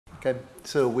Okay,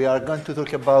 so we are going to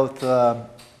talk about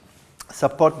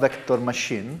support vector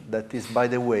machine. That is, by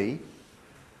the way,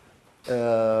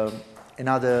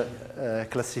 another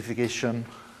classification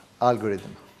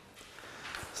algorithm.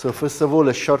 So first of all,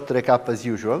 a short recap as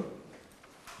usual.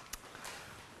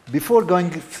 Before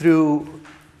going through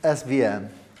SVM,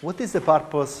 what is the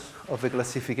purpose of a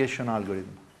classification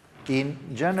algorithm in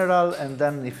general, and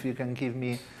then if you can give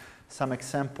me some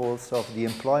examples of the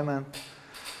employment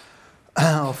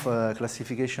of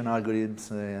classification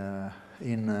algorithms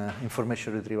in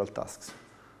information retrieval tasks.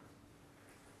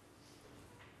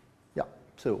 Yeah,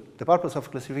 so the purpose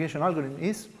of classification algorithm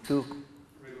is to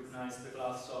recognize the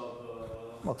class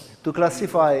of... okay, to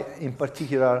classify, in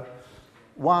particular,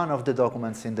 one of the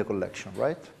documents in the collection,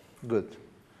 right? Good.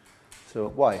 So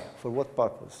why? For what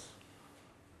purpose?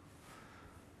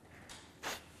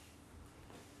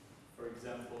 For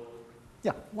example,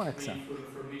 yeah, one example.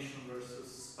 meaningful information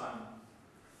versus spam.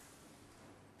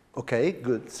 Okay,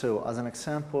 good. So as an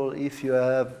example, if you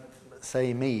have,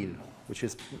 say, mail, which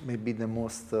is maybe the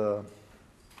most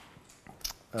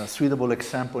suitable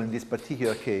example in this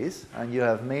particular case, and you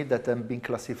have mail that has been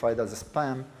classified as a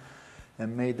spam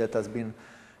and mail that has been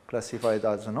classified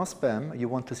as a no spam, you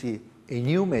want to see a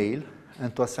new mail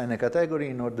and to assign a category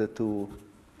in order to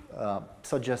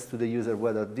suggest to the user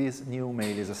whether this new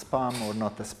mail is a spam or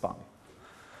not a spam.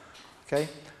 Okay?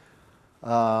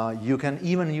 You can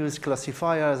even use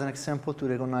classifier as an example to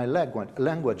recognize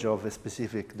language of a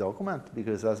specific document,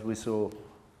 because as we saw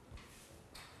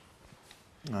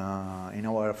in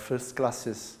our first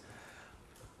classes,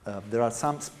 there are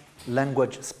some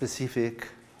language-specific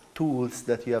tools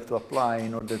that you have to apply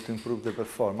in order to improve the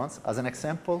performance. As an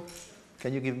example,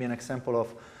 can you give me an example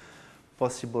of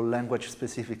possible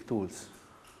language-specific tools?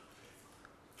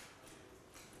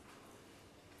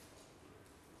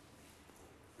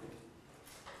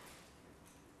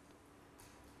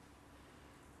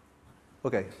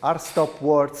 Okay, are stop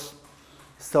words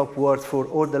for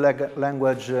all the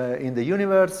language in the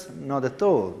universe? Not at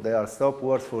all. They are stop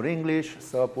words for English,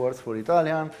 stop words for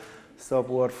Italian, stop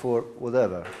word for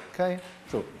whatever. Okay,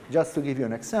 so just to give you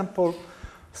an example,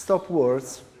 stop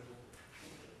words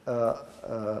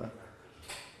are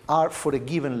for a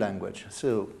given language.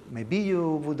 So maybe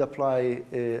you would apply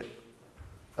a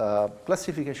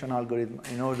classification algorithm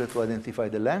in order to identify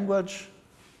the language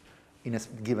in a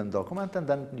given document, and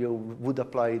then you would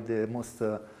apply the most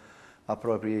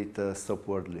appropriate stop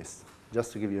word list,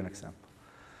 just to give you an example.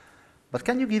 But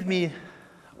can you give me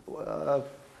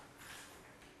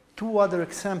two other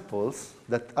examples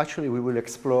that actually we will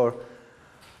explore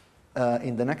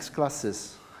in the next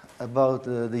classes about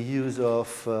the use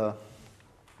of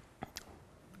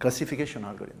classification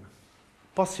algorithm,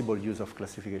 possible use of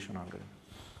classification algorithm?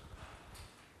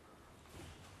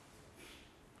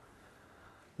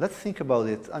 Let's think about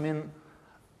it. I mean,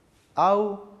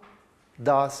 how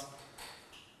does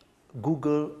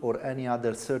Google or any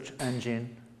other search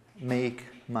engine make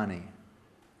money?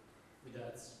 With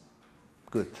ads.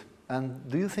 Good. And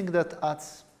do you think that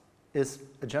ads is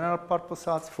a general purpose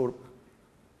ads for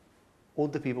all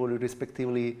the people,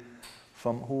 respectively,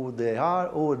 from who they are,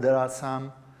 or there are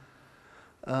some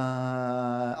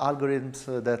algorithms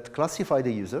that classify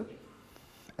the user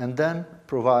and then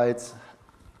provides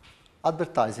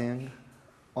advertising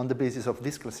on the basis of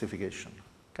this classification?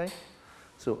 Okay?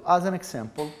 So as an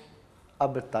example,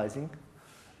 advertising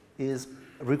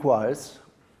requires,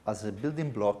 as a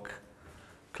building block,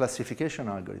 classification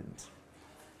algorithms.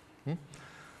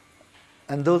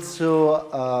 And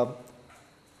also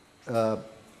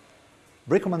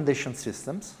recommendation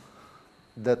systems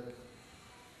that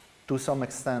to some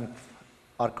extent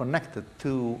are connected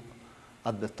to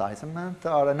advertisement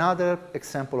are another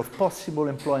example of possible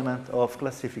employment of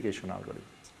classification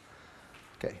algorithms.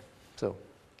 Okay, so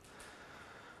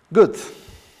good.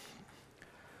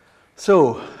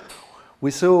 So we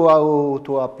saw how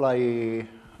to apply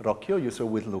Rocchio. You saw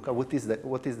with Luca. What is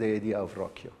the idea of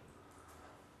Rocchio?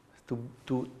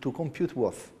 To compute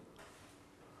what?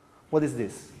 What is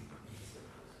this?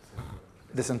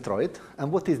 The centroid.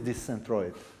 And what is this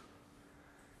centroid?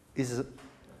 Is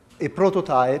a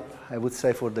prototype, I would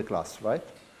say, for the class, right?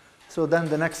 So then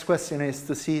the next question is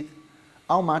to see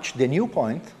how much the new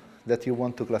point that you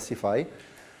want to classify,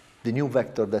 the new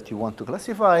vector that you want to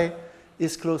classify,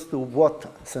 is close to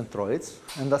what centroids,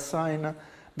 and assign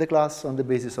the class on the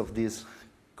basis of this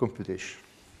computation.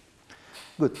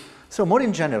 Good. So more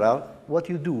in general, what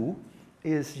you do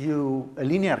is a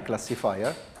linear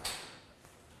classifier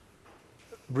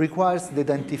requires the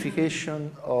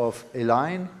identification of a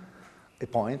line, a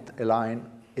point, a line,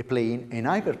 a plane, an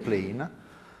hyperplane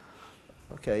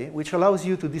okay, which allows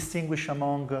you to distinguish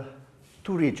among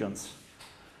two regions,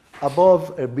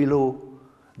 above or below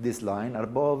this line,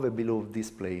 above or below this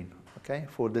plane, okay,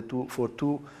 for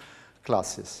two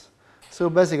classes. So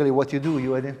basically what you do,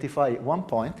 you identify one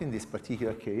point in this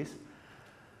particular case.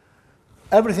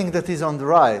 Everything that is on the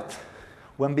right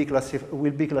will be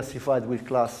classified with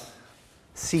class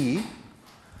C.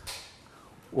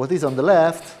 What is on the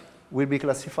left will be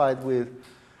classified with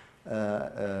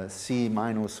C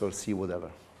minus or C whatever,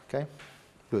 okay?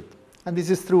 Good. And this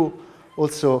is true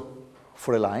also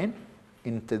for a line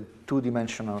in the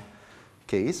two-dimensional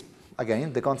case.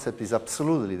 Again, the concept is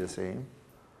absolutely the same.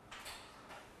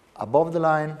 Above the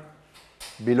line,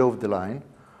 below the line,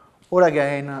 or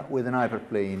again with an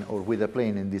hyperplane or with a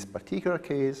plane in this particular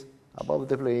case, above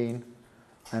the plane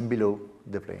and below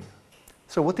the plane.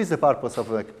 So what is the purpose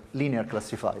of a linear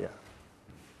classifier?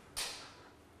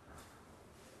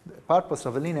 The purpose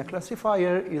of a linear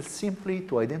classifier is simply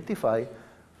to identify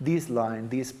this line,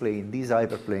 this plane, this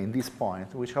hyperplane, this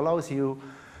point, which allows you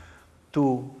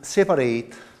to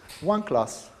separate one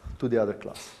class to the other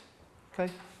class. Okay?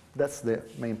 That's the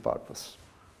main purpose.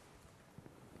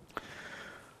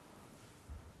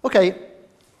 Okay,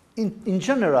 in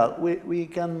general, we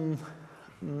can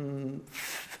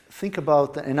think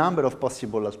about a number of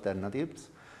possible alternatives,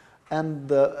 and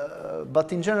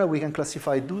but in general, we can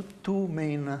classify two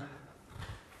main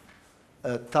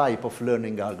type of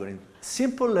learning algorithm.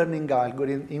 Simple learning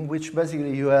algorithm in which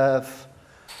basically you have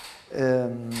a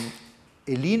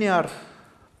linear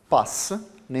pass,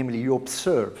 namely you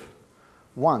observe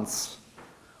once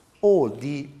all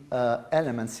the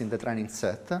elements in the training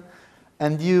set,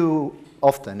 and you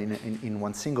often in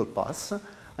one single pass,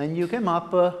 and you came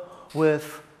up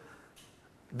with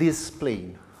this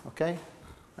plane, okay?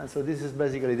 And so this is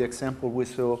basically the example we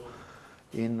saw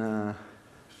in,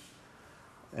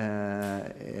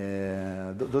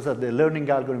 those are the learning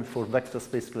algorithms for vector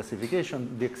space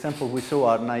classification. The example we saw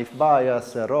are naive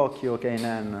bayes, Rocchio,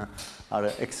 KNN are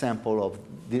an example of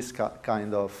this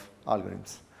kind of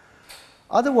algorithms.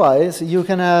 Otherwise, you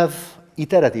can have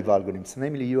iterative algorithms.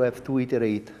 Namely, you have to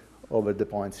iterate over the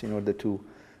points in order to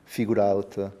figure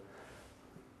out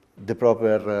the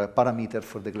proper parameter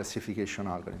for the classification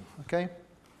algorithm, okay?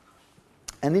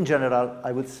 And in general,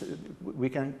 I would say, we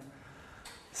can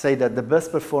say that the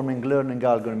best performing learning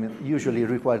algorithm usually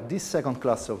require this second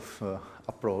class of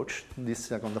approach, this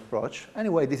second approach.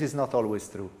 Anyway, this is not always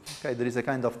true, okay? There is a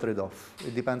kind of trade-off.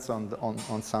 It depends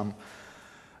on some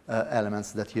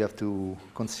elements that you have to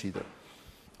consider,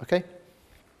 okay?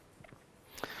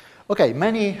 Okay,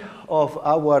 many of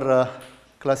our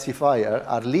classifiers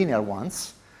are linear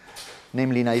ones,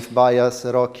 namely naive bayes,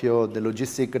 Rocchio, the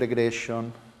logistic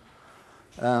regression,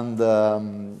 and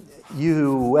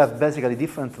you have basically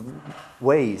different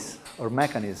ways or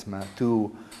mechanisms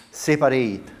to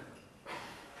separate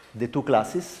the two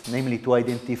classes, namely to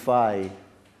identify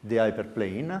the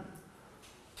hyperplane.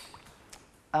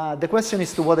 The question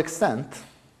is to what extent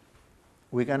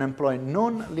we can employ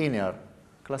non-linear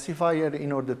classifier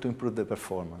in order to improve the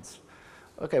performance.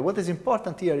 Okay, what is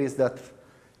important here is that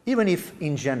even if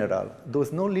in general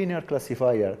those non-linear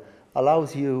classifier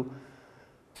allows you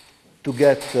to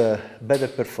get better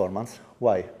performance,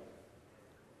 why?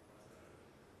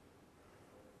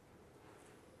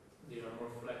 They are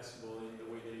more flexible in the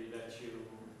way they let you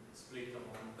split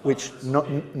among Which,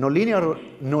 classes. non-linear or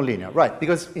non-linear, right?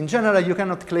 Because in general you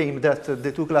cannot claim that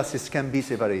the two classes can be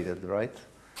separated, right?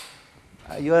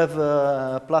 You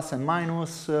have plus and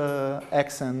minus,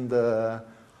 x and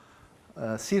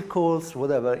circles,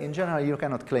 whatever. In general, you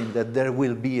cannot claim that there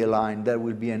will be a line, there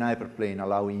will be an hyperplane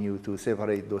allowing you to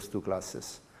separate those two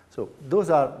classes. So those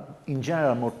are, in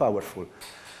general, more powerful.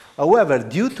 However,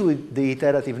 due to the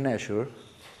iterative nature,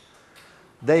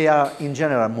 they are, in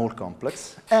general, more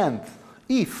complex. And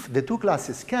if the two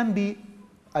classes can be,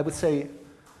 I would say,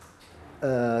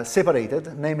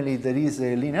 separated, namely there is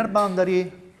a linear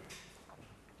boundary,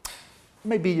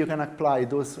 maybe you can apply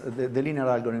the linear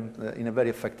algorithm in a very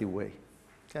effective way,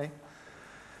 okay?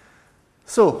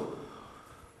 So,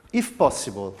 if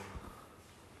possible,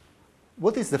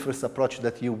 what is the first approach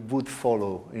that you would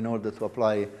follow in order to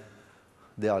apply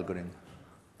the algorithm,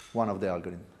 one of the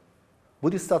algorithms?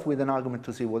 Would you start with an argument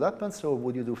to see what happens, or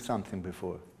would you do something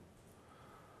before?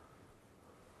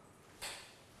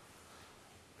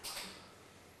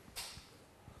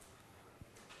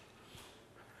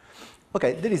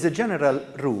 Okay, there is a general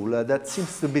rule that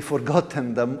seems to be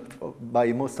forgotten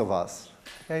by most of us.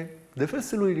 Okay? The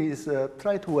first rule is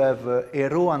try to have a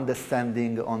raw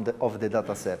understanding of the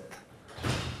data set.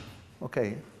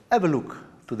 Okay, have a look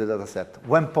to the data set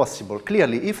when possible.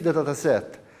 Clearly, if the data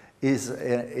set is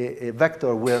a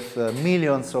vector with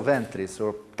millions of entries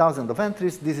or thousands of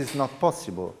entries, this is not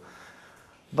possible.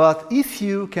 But if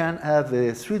you can have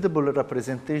a suitable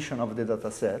representation of the data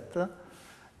set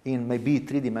in maybe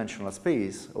three-dimensional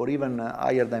space or even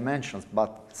higher dimensions,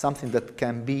 but something that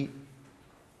can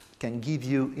give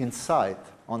you insight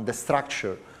on the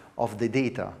structure of the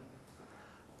data,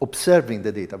 observing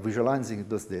the data, visualizing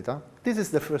those data, this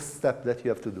is the first step that you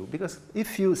have to do. Because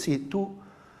if you see two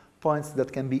points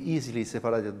that can be easily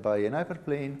separated by an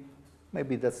hyperplane,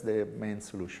 maybe that's the main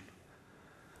solution.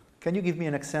 Can you give me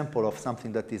an example of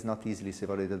something that is not easily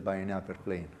separated by an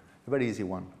hyperplane? A very easy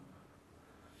one.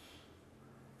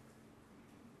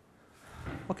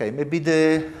 Okay, maybe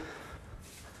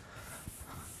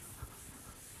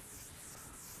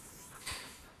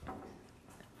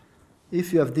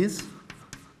if you have this,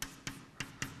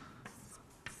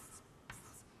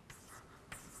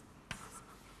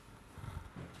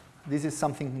 this is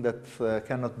something that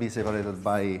cannot be separated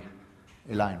by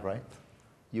a line, right?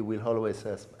 You will always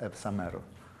have some error.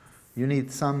 You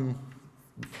need some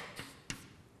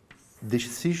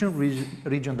decision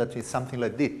region that is something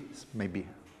like this, maybe.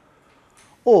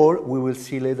 Or, we will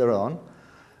see later on,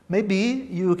 maybe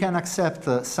you can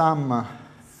accept some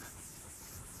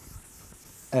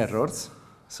errors.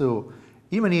 So,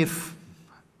 even if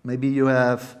maybe you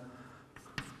have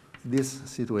this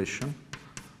situation,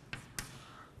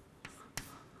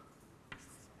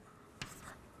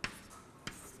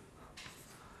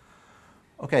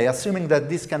 okay, assuming that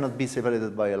this cannot be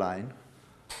separated by a line,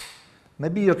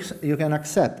 maybe you can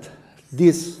accept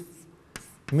this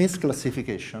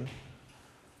misclassification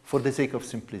for the sake of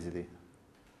simplicity.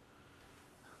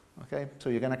 Okay, so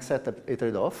you can accept a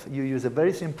trade-off. You use a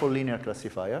very simple linear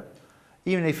classifier,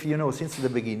 even if you know since the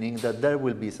beginning that there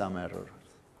will be some errors,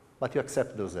 but you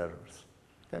accept those errors.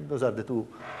 Okay, those are the two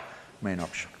main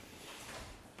options.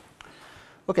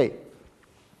 Okay,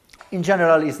 in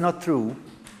general, it's not true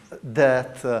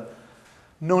that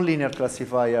nonlinear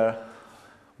classifier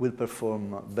will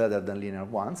perform better than linear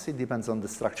ones. It depends on the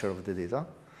structure of the data.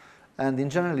 And in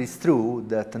general, it's true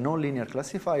that a nonlinear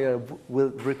classifier will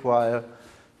require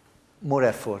more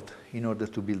effort in order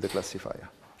to build the classifier.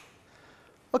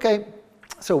 Okay,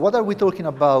 so what are we talking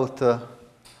about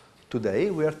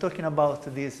today? We are talking about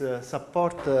this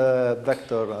support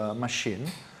vector machine,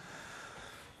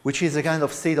 which is a kind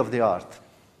of state-of-the-art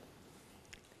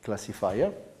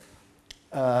classifier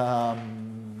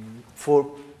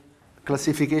for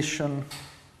classification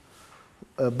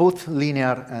both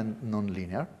linear and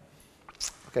nonlinear.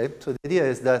 Okay, so the idea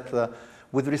is that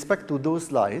with respect to those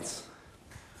slides,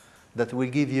 that will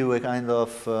give you a kind of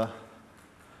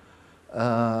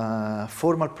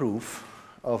formal proof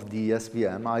of the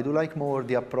SVM. I do like more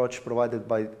the approach provided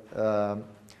by the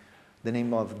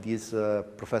name of this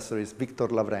professor is Victor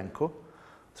Lavrenko.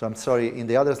 So I'm sorry, in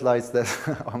the other slides that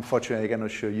unfortunately I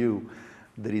cannot show you,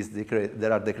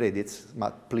 there are the credits,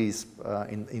 but please,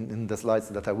 in the slides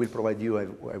that I will provide you,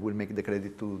 I will make the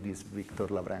credit to this Victor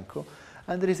Lavrenko.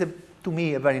 And there is, to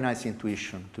me, a very nice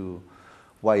intuition to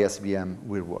why SVM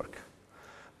will work.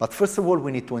 But first of all,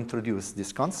 we need to introduce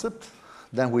this concept,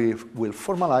 then we will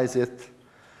formalize it,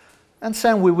 and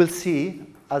then we will see,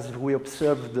 as we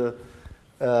observed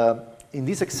in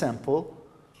this example,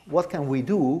 what can we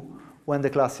do when the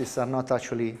classes are not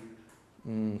actually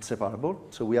separable.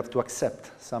 So we have to accept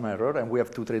some error, and we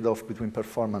have to trade off between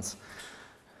performance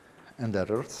and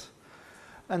errors.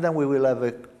 And then we will have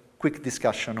a quick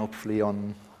discussion, hopefully,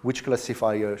 on which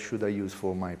classifier should I use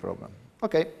for my problem.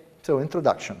 Okay, so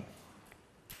introduction.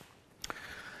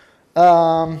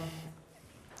 The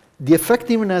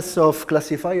effectiveness of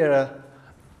classifier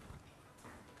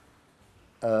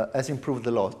has improved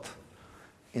a lot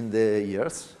in the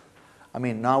years. I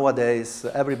mean, nowadays,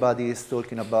 everybody is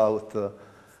talking about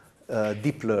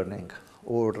deep learning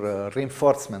or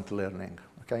reinforcement learning.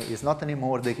 Okay? It's not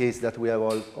anymore the case that we have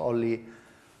only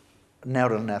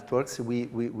neural networks.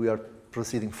 We are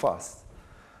proceeding fast.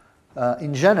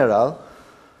 In general,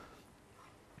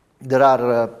 there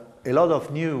are a lot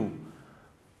of new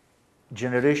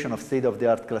generation of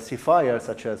state-of-the-art classifiers,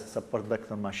 such as support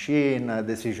vector machine,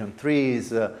 decision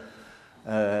trees,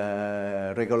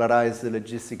 regularized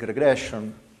logistic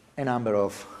regression, a number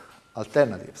of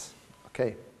alternatives.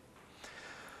 Okay.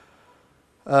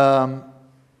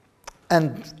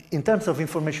 And in terms of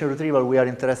information retrieval, we are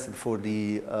interested for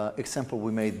the example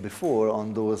we made before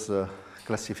on those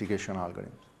classification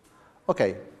algorithms.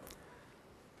 Okay.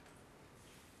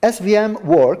 SVM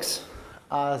works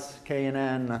as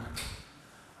KNN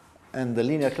and the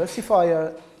linear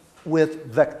classifier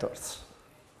with vectors.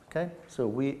 Okay? So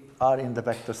we are in the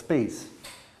vector space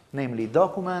Namely,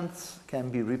 documents can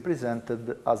be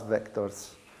represented as vectors.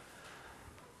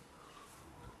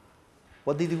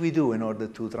 What did we do in order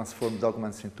to transform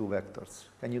documents into vectors?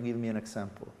 Can you give me an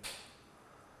example?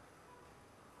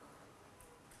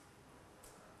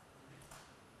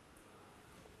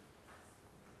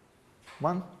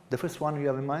 One? The first one you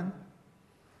have in mind?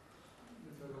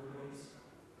 The bag of words.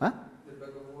 Huh? The bag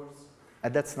of words.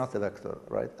 And that's not a vector,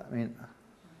 right?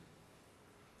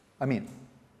 I mean,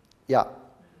 yeah.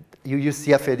 You use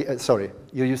CF,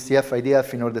 you use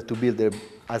CF-IDF in order to build,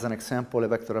 as an example, a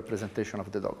vector representation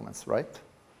of the documents, right?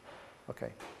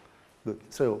 Okay, good.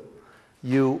 So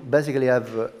you basically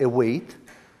have a weight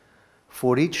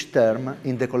for each term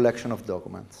in the collection of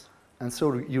documents. And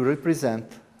so you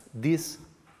represent this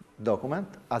document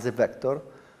as a vector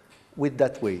with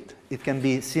that weight. It can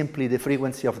be simply the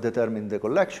frequency of the term in the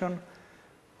collection,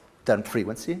 term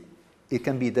frequency. It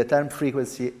can be the term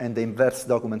frequency and the inverse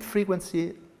document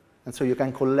frequency. And so you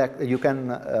can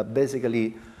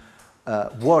basically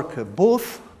work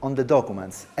both on the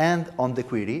documents and on the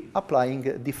query,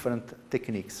 applying different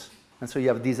techniques. And so you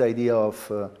have this idea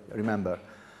of, remember,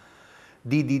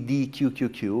 DDD,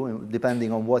 QQQ,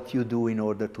 depending on what you do in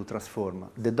order to transform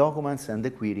the documents and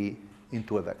the query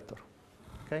into a vector.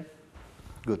 Okay?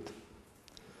 Good.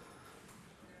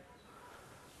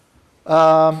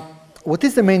 What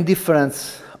is the main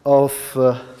difference of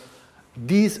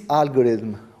this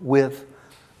algorithm with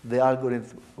the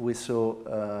algorithm we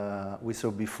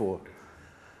saw before?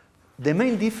 The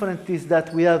main difference is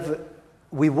that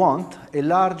we want a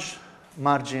large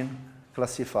margin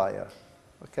classifier.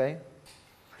 Okay?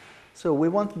 So we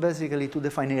want basically to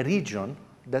define a region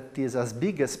that is as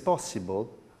big as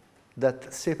possible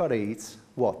that separates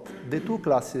what? The two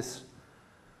classes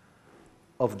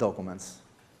of documents.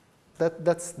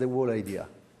 That's the whole idea.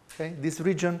 Okay? This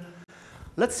region,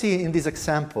 let's see in this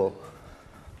example.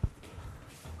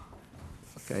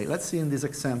 Okay, let's see in this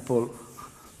example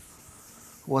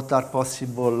what are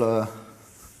possible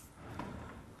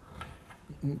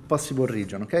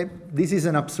region. Okay, this is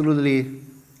an absolutely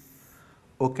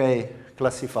okay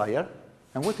classifier.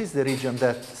 And what is the region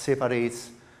that separates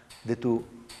the two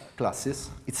classes?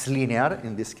 It's linear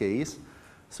in this case,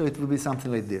 so it will be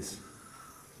something like this.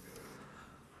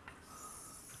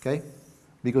 Okay,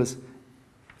 because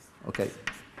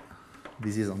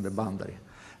this is on the boundary.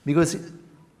 Because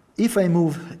if I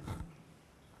move,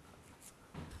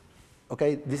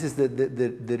 okay, this is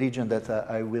the region that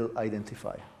I will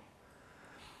identify.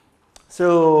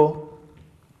 So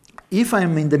if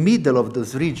I'm in the middle of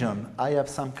this region, I have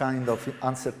some kind of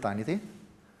uncertainty,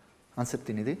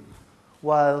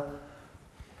 while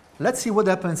let's see what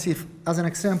happens if, as an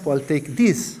example, I'll take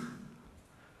this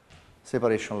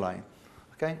separation line.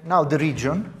 Okay, now the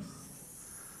region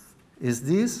is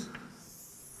this,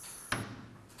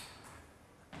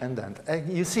 and then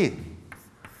you see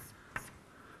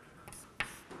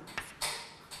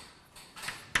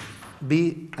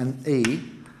B and A,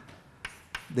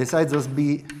 the size of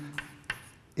B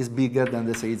is bigger than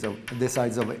the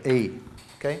size of A.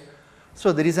 Okay,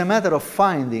 so there is a matter of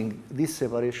finding this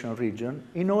separation region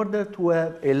in order to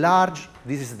have a large.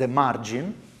 This is the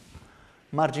margin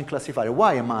classifier.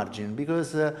 Why a margin?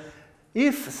 Because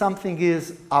if something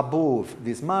is above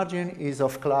this margin, is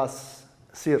of class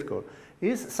circle.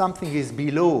 If something is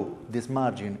below this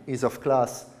margin, is of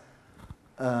class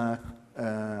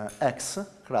X,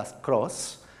 class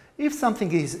cross. If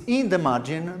something is in the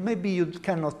margin, maybe you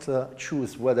cannot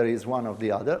choose whether it's one or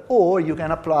the other, or you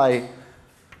can apply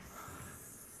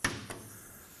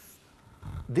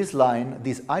this line,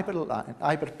 this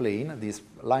hyperplane, this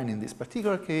line in this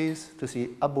particular case, to see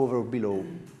above or below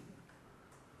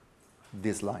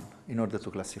this line in order to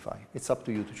classify. It's up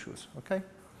to you to choose, okay?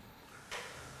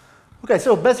 Okay,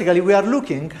 so basically we are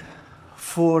looking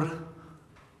for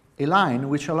a line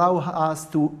which allows us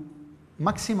to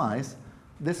maximize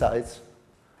the size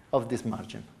of this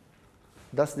margin.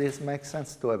 Does this make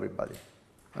sense to everybody?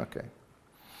 Okay.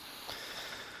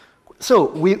 So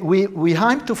we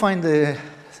aim to find the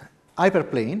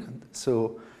hyperplane,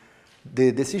 so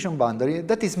the decision boundary,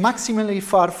 that is maximally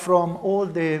far from all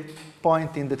the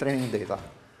points in the training data.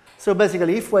 So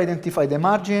basically, if we identify the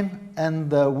margin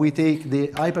and we take the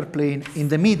hyperplane in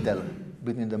the middle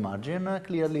between the margin,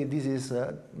 clearly this is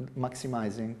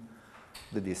maximizing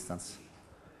the distance.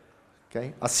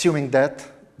 Okay? Assuming that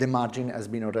the margin has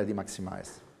been already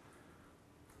maximized.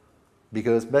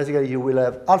 Because basically you will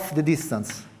have half the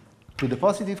distance to the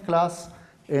positive class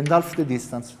and half the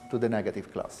distance to the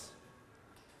negative class.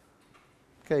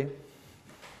 Okay?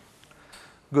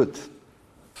 Good.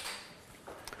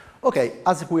 Okay,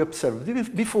 as we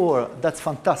observed before, that's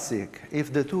fantastic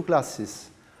if the two classes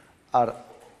are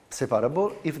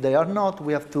separable. If they are not,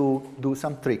 we have to do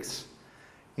some tricks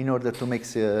in order to make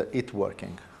it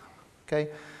working. Okay?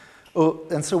 Oh,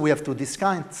 and so we have to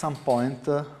discount some point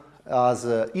as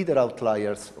either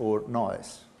outliers or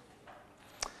noise.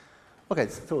 Okay,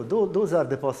 so those are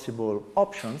the possible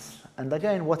options. And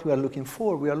again, what we are looking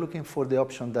for the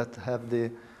option that have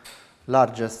the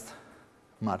largest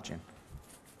margin.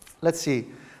 Let's see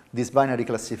this binary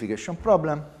classification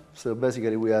problem. So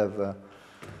basically, we have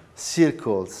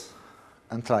circles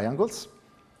and triangles.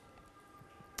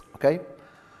 Okay?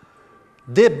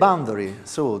 The boundary,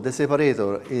 so the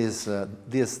separator is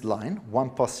this line. One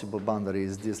possible boundary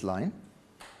is this line.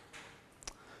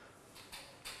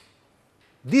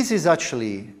 This is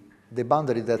actually the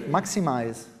boundary that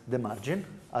maximizes the margin.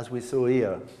 As we saw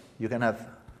here, you can have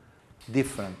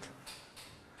different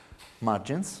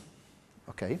margins.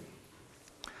 Okay.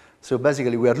 So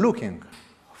basically, we are looking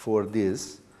for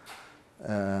this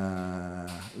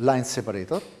line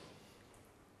separator.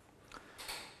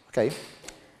 Okay.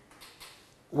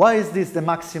 Why is this the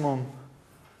maximum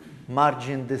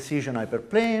margin decision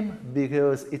hyperplane?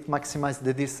 Because it maximizes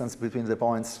the distance between the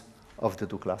points of the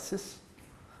two classes.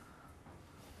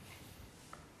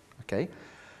 Okay.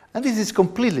 And this is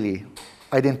completely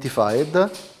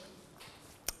identified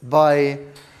by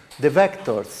the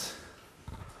vectors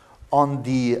on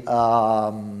the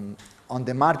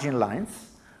margin lines,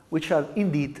 which are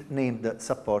indeed named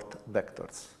support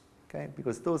vectors. Okay.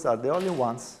 Because those are the only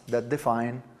ones that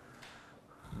define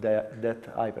that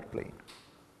hyperplane.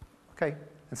 Okay?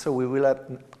 And so we will have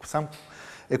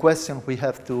a question we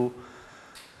have to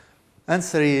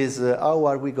answer is how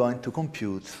are we going to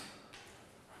compute,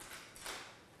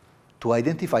 to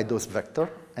identify those vectors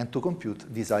and to compute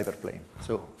this hyperplane.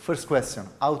 So first question,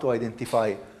 how to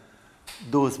identify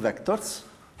those vectors.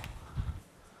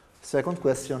 Second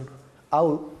question,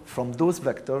 how from those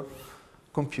vectors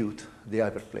compute the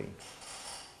hyperplane.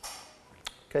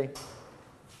 Okay?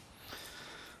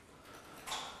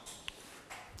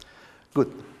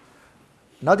 Good.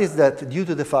 Notice that due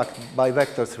to the fact by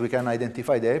vectors we can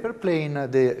identify the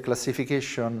hyperplane, the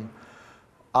classification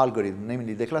algorithm,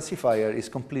 namely the classifier, is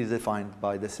completely defined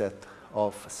by the set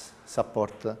of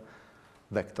support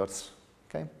vectors.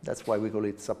 Okay? That's why we call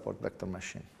it support vector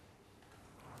machine.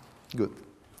 Good.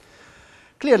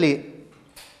 Clearly,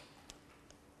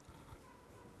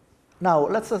 now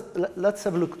let's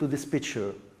have a look to this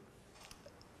picture.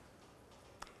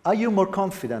 Are you more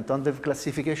confident on the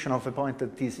classification of a point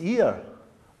that is here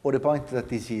or a point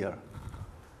that is here?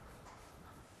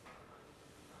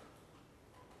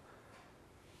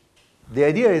 The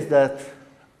idea is that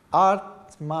how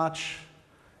much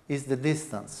is the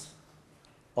distance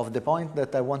of the point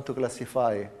that I want to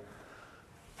classify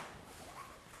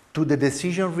to the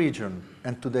decision region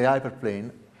and to the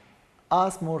hyperplane,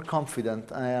 as more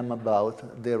confident I am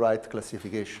about the right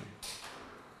classification.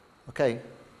 Okay?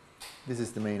 This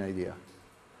is the main idea.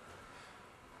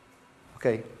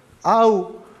 Okay,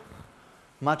 how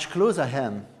much closer I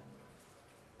am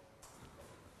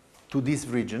to this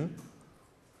region,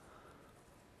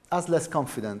 as less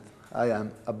confident I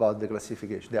am about the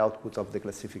classification, the output of the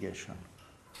classification.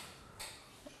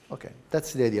 Okay,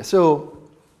 that's the idea. So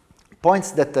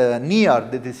points that near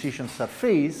the decision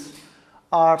surface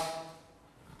are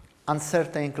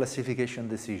uncertain classification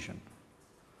decision.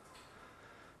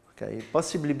 Okay,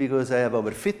 possibly because I have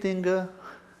overfitting.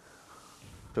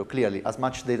 So clearly, as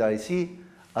much data I see,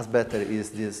 as better is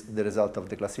this the result of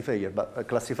the classifier.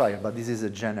 But this is a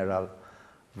general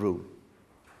rule.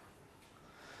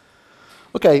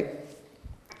 Okay.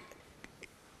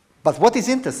 But what is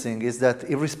interesting is that,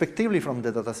 irrespectively from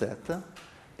the data set,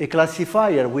 a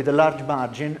classifier with a large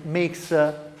margin makes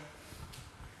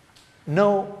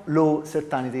no low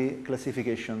certainty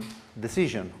classification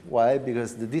decision. Why?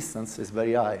 Because the distance is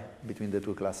very high between the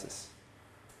two classes.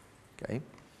 Okay?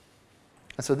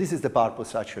 And so this is the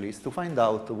purpose, actually, is to find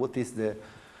out what is the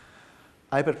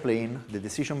hyperplane, the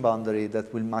decision boundary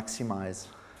that will maximize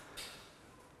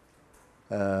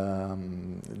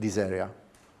this area.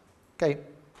 Okay?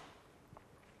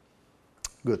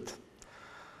 Good.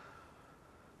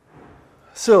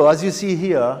 So as you see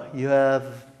here, you have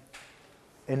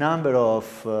a number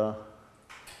of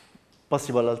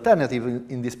possible alternatives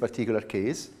in this particular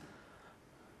case.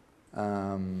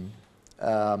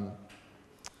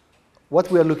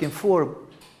 What we are looking for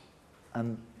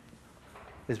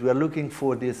is we are looking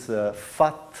for this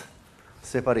fat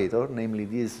separator, namely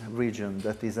this region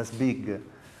that is as big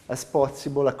as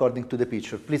possible according to the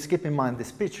picture. Please keep in mind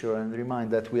this picture and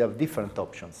remind that we have different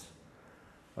options.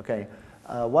 Okay.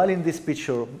 While in this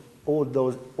picture, all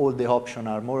the options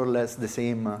are more or less the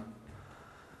same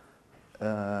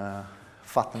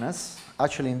fatness.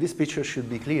 Actually, in this picture should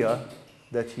be clear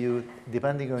that you,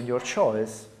 depending on your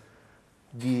choice,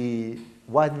 the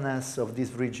wideness of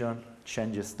this region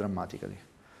changes dramatically.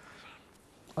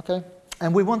 Okay?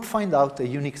 And we want to find out a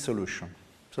unique solution.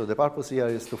 So the purpose here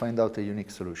is to find out a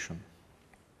unique solution.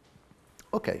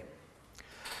 Okay.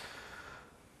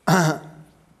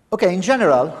 Okay, in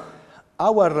general,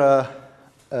 our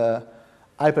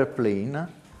hyperplane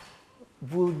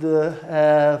would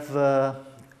have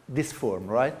this form,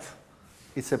 right?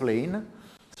 It's a plane.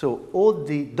 So all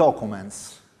the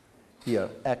documents here,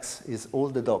 X is all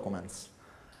the documents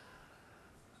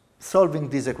solving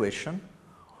this equation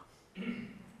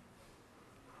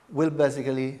will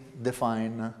basically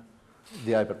define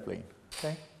the hyperplane.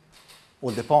 Okay?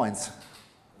 All the points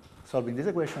solving this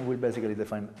equation will basically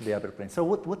define the hyperplane. So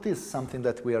what is something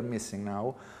that we are missing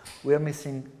now? We are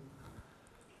missing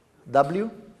W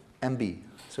and B.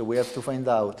 So we have to find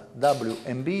out W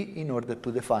and B in order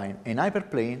to define an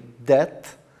hyperplane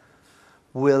that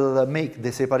will make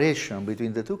the separation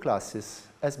between the two classes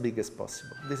as big as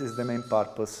possible. This is the main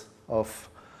purpose of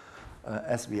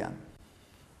SVM.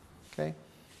 Okay?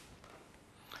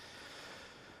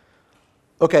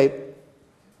 Okay.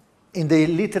 In the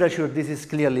literature, this is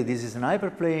an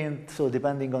hyperplane. So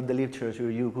depending on the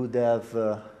literature, you could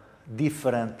have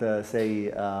different,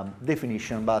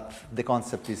 definition, but the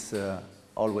concept is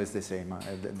always the same.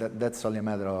 That's only a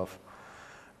matter of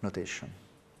notation.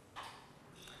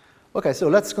 Okay, so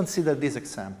let's consider this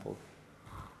example.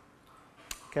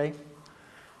 Okay,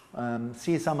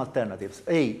 see some alternatives.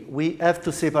 A, we have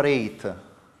to separate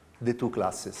the two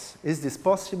classes. Is this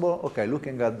possible? Okay,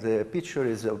 looking at the picture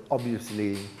is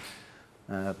obviously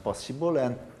possible,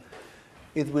 and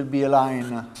it will be a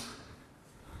line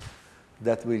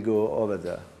that will go over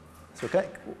there. So, okay,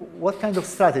 what kind of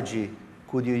strategy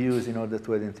could you use in order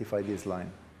to identify this line?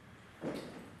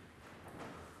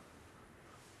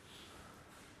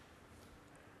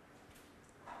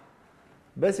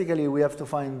 Basically, we have to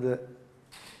find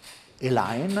a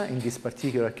line in this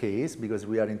particular case because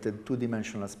we are in the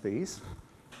two-dimensional space.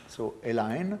 So a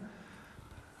line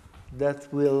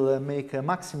that will make a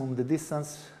maximum the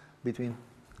distance between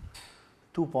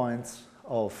 2 points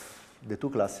of the two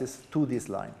classes to this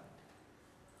line.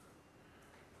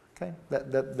 Okay,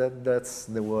 that's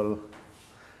the whole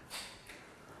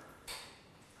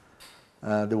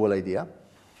idea.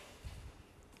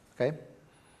 Okay.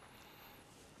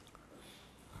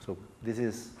 So this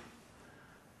is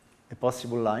a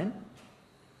possible line.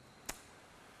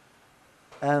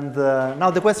 And now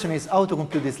the question is how to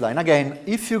compute this line. Again,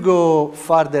 if you go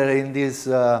further in these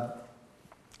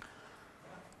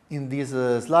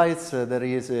slides, there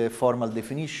is a formal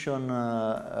definition,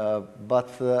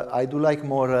 but I do like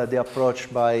more the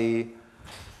approach by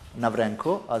Victor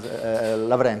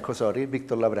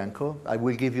Lavrenko. I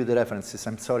will give you the references.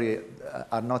 I'm sorry,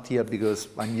 are not here because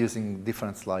I'm using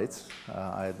different slides.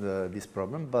 I had this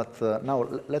problem, but now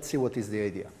let's see what is the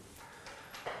idea.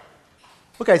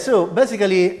 Okay, so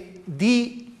basically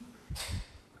D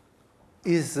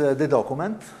is the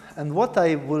document, and what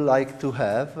I would like to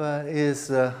have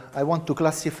is I want to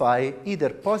classify either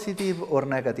positive or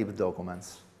negative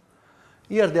documents.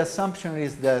 Here the assumption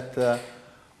is that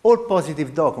all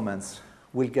positive documents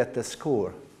will get a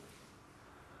score,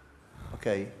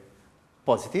 okay,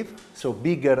 positive, so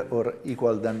bigger or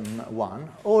equal than 1.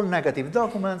 All negative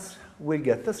documents will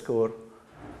get a score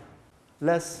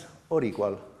less or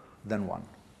equal than 1.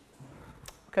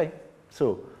 Okay,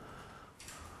 so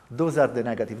those are the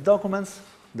negative documents,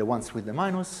 the ones with the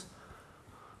minus.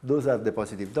 Those are the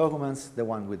positive documents, the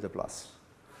one with the plus.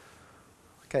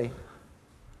 Okay.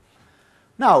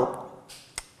 Now,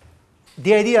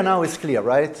 the idea now is clear,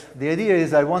 right? The idea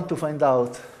is I want to find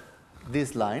out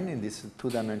this line in this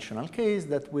two-dimensional case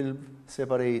that will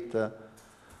separate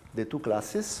the two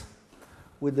classes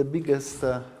with the biggest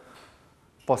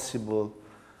possible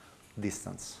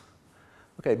distance.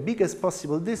 Okay, biggest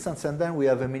possible distance, and then we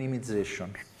have a minimization.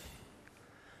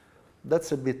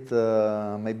 That's a bit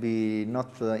maybe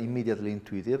not immediately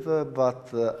intuitive, but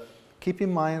keep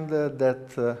in mind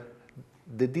that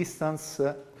the distance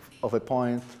of a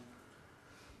point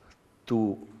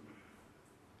to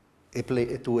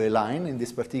a line, in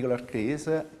this particular case,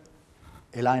 a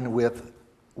line with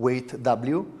weight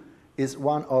W, is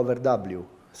 1 over W.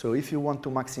 So if you want to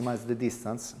maximize the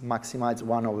distance, maximize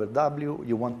 1 over W.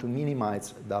 You want to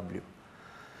minimize W.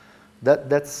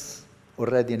 That's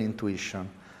already an intuition.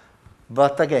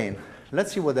 But again,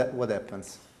 let's see what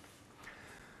happens.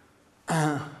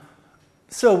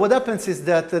 So what happens is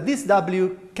that this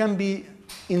W can be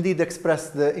indeed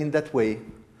expressed in that way.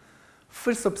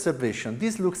 First observation,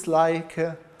 this looks like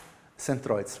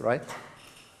centroids, right?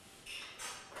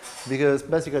 Because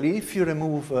basically, if you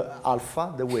remove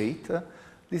alpha, the weight,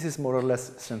 this is more or less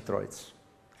centroids.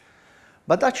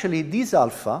 But actually, this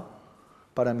alpha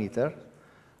parameter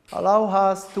allow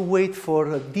us to wait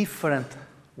for different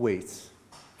weights.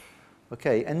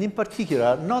 Okay, and in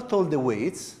particular, not all the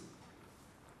weights,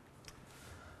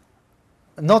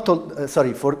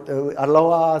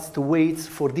 allow us to wait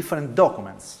for different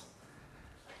documents.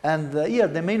 And here,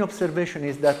 the main observation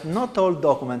is that not all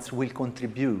documents will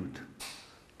contribute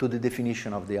to the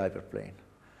definition of the hyperplane.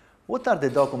 What are the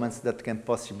documents that can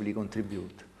possibly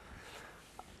contribute?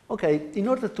 Okay, in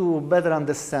order to better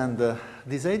understand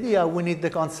this idea, we need the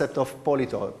concept of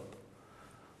polytope.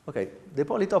 Okay, the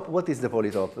polytope, what is the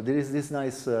polytope? There is this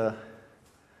nice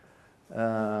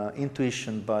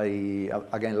intuition by,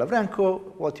 again,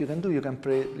 Lavrenko. What you can do, you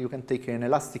can take an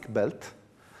elastic belt,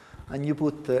 and you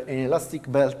put an elastic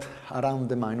belt around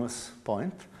the minus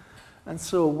point. And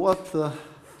so what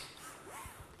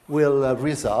will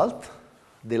result,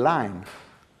 the line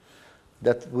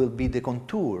that will be the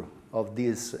contour of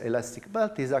this elastic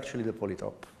belt is actually the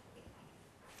polytope.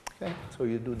 Okay, so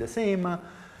you do the same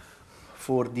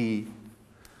for the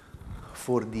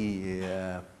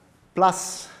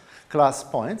plus class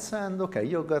points, and okay,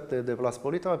 you got the plus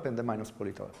polytope and the minus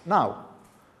polytope. Now,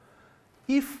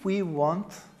 if we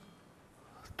want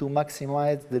to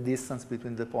maximize the distance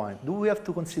between the points, do we have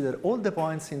to consider all the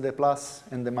points in the plus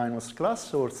and the minus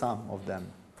class, or some of them?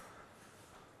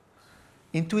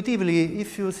 Intuitively,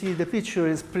 if you see the picture,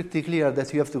 it's pretty clear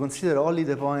that you have to consider only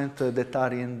the points that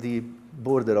are in the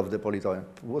border of the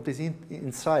polytope. What is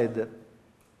inside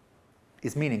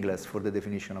is meaningless for the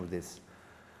definition of this.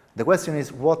 The question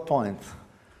is what point?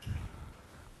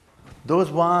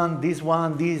 Those one,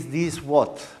 this,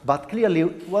 what? But clearly,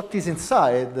 what is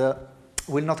inside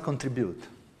will not contribute.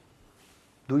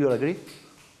 Do you agree?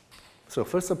 So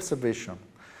first observation.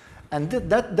 And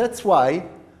that's why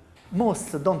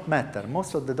most don't matter.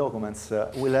 Most of the documents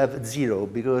will have 0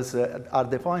 because are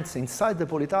the points inside the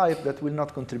polytype that will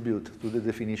not contribute to the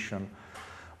definition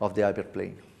of the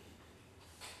hyperplane.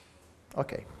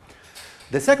 Okay.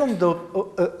 The second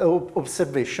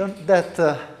observation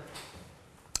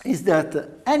is that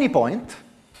any point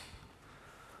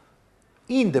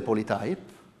in the polytype,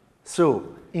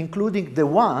 so including the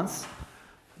ones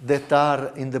that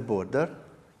are in the border,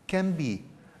 can be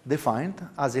defined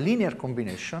as a linear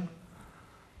combination,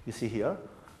 you see here,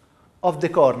 of the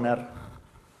corner,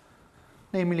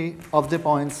 namely of the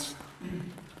points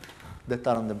that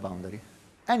are on the boundary.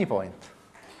 Any point.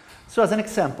 So as an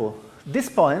example, this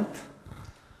point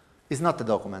is not a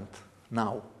document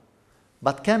now,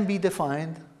 but can be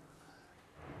defined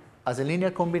as a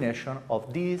linear combination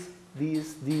of these, and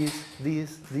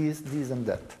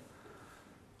that.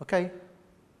 Okay?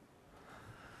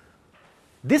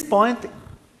 This point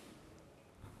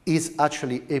is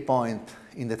actually a point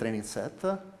in the training set,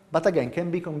 but again can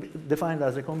be defined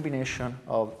as a combination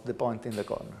of the point in the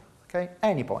corner. Okay?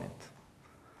 Any point.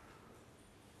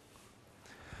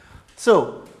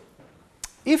 So,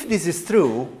 if this is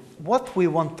true, what we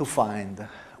want to find?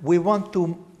 We want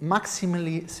to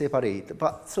maximally separate.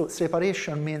 So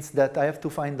separation means that I have to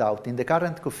find out in the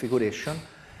current configuration,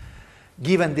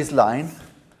 given this line,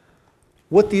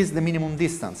 what is the minimum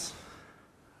distance,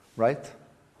 right?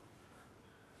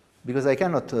 Because I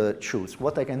cannot choose.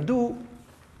 What I can do,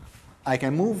 I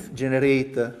can move,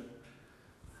 generate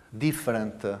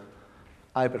different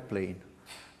hyperplane.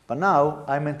 But now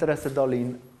I'm interested only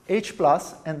in H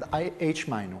plus and H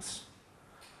minus,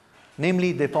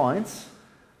 namely the points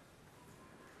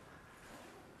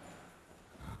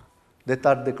that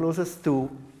are the closest to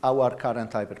our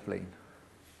current hyperplane.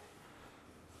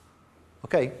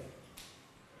 Okay?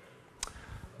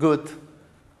 Good.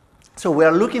 So we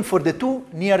are looking for the two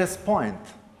nearest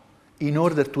points in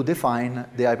order to define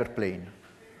the hyperplane.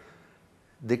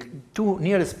 The two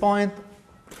nearest points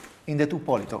in the two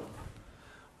polytope.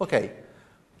 Okay.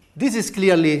 This is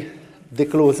clearly the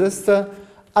closest.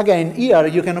 Again, here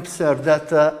you can observe that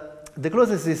the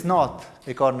closest is not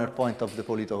a corner point of the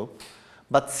polytope,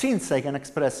 but since I can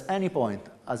express any point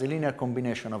as a linear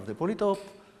combination of the polytope,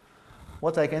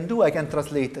 what I can do, I can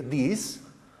translate this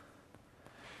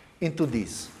into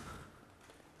this.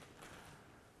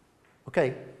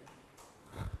 Okay?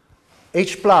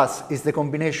 H plus is the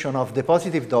combination of the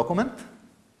positive document,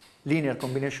 linear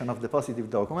combination of the positive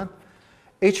document.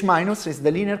 H minus is the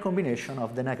linear combination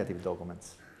of the negative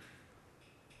documents.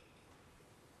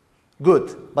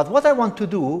 Good. But what I want to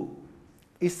do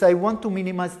is I want to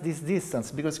minimize this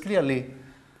distance, because clearly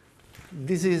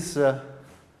this is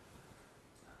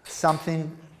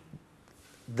something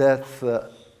that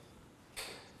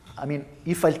I mean,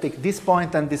 if I take this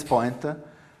point and this point,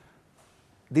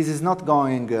 this is not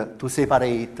going to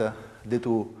separate the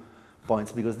 2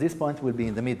 points, because this point will be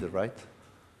in the middle, right?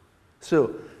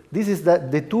 So this is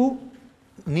that the 2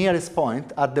 nearest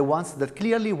points are the ones that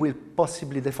clearly will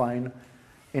possibly define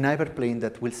an hyperplane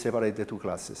that will separate the 2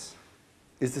 classes.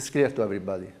 Is this clear to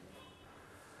everybody?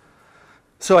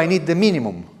 So I need the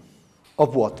minimum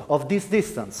of what? Of this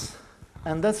distance.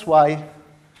 And that's why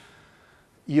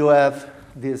you have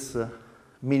this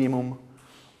minimum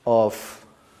of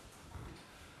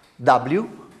W,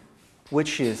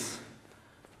 which is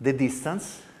the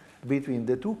distance between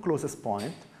the 2 closest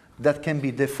points that can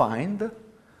be defined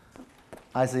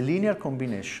as a linear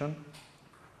combination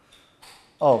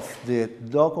of the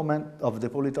document of the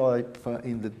polytope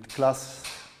in the class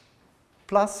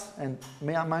plus and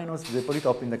minus the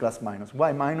polytope in the class minus.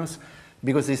 Why minus?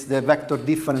 Because it's the vector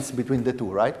difference between the 2,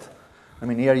 right? I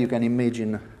mean, here you can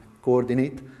imagine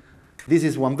coordinate. This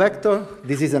is one vector,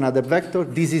 this is another vector,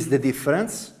 this is the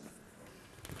difference,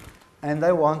 and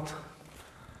I want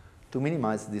to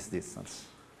minimize this distance.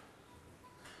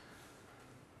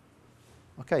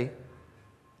 Okay?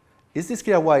 Is this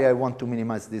clear why I want to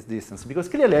minimize this distance? Because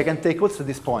clearly I can take also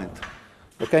this point,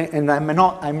 okay? And I'm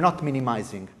not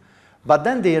minimizing. But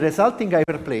then the resulting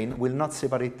hyperplane will not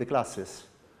separate the classes.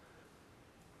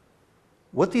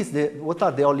 What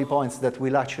are the only points that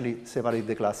will actually separate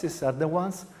the classes? Are the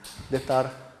ones that are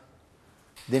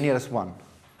the nearest one,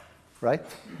 right?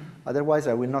 Otherwise,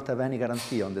 I will not have any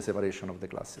guarantee on the separation of the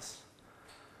classes.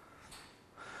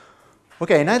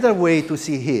 Okay, another way to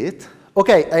see it.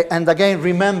 Okay, and again,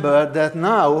 remember that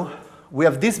now we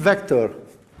have this vector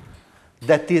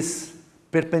that is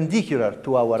perpendicular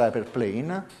to our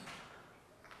hyperplane.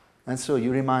 And so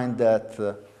you remind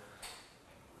that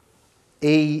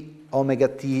A omega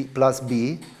t plus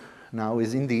b now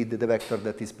is indeed the vector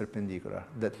that is perpendicular,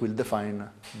 that will define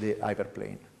the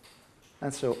hyperplane.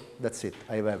 And so that's it,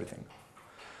 I have everything.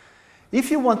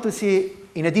 If you want to see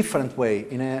in a different way,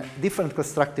 in a different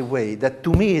constructive way, that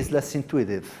to me is less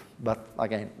intuitive, but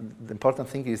again, the important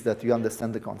thing is that you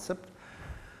understand the concept.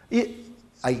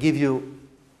 I give you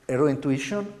a raw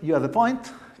intuition. You have a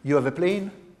point, you have a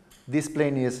plane. This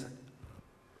plane is,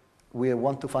 we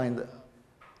want to find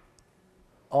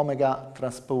omega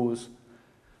transpose,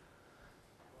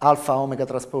 alpha omega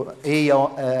transpose,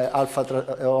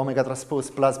 omega transpose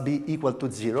plus b equal to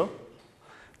 0.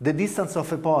 The distance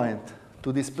of a point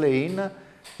to this plane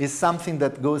is something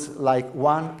that goes like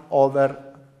 1 over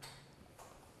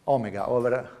omega,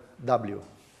 over w.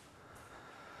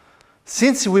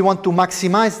 Since we want to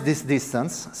maximize this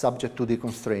distance, subject to the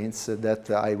constraints that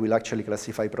I will actually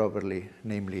classify properly,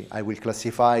 namely, I will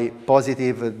classify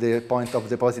positive the point of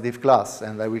the positive class,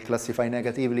 and I will classify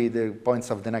negatively the points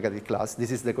of the negative class.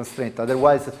 This is the constraint.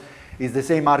 Otherwise, it's the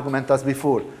same argument as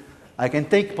before. I can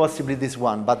take possibly this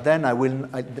one, but then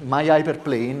my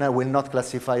hyperplane will not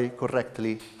classify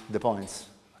correctly the points.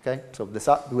 Okay? So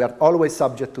we are always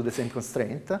subject to the same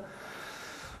constraint.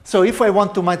 So if I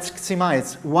want to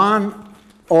maximize 1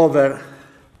 over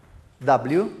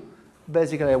w,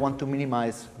 basically I want to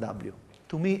minimize w.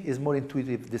 To me, it's more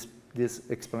intuitive, this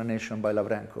explanation by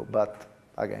Lavrenko. But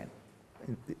again,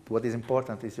 what is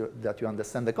important is that you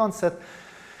understand the concept.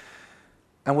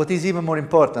 And what is even more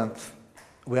important,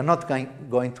 we are not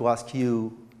going to ask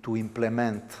you to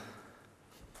implement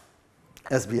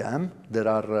SVM. There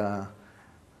are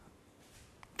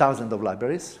thousands of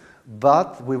libraries.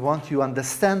 But we want you to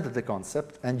understand the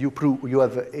concept, and you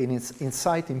have an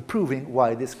insight in proving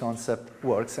why this concept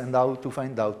works and how to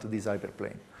find out this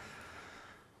hyperplane.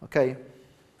 Okay?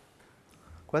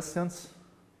 Questions?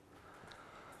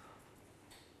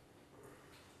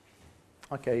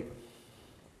 Okay.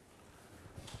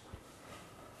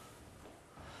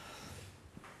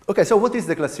 Okay, so what is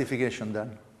the classification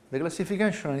then? The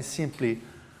classification is simply,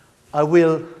 I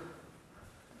will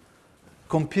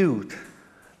compute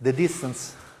the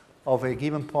distance of a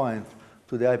given point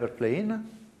to the hyperplane.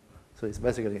 So it's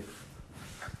basically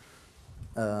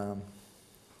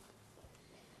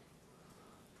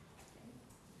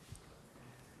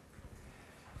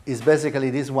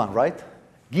this one, right?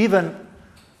 Given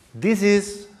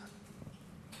this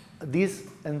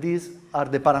and these are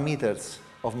the parameters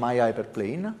of my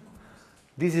hyperplane.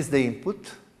 This is the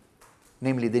input,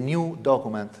 namely the new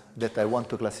document that I want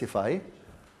to classify.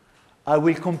 I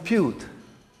will compute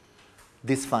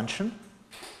this function,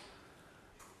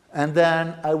 and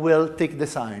then I will take the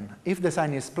sign. If the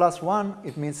sign is +1,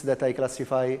 it means that I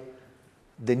classify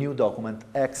the new document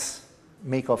x,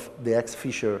 make of the x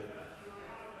feature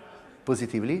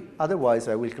positively. Otherwise,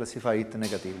 I will classify it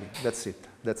negatively. That's it.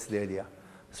 That's the idea.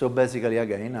 So basically,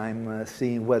 again, I'm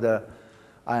seeing whether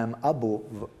I am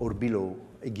above or below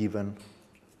a given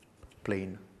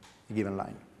plane, a given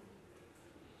line.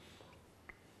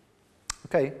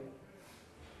 Okay?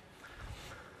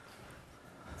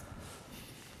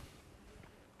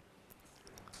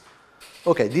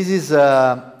 Okay, this is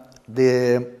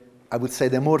I would say,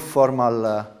 the more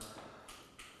formal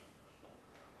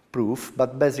proof,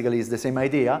 but basically it's the same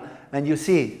idea. And you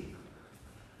see,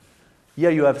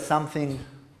 here you have something,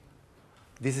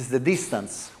 this is the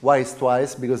distance. Why is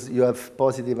twice? Because you have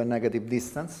positive and negative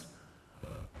distance.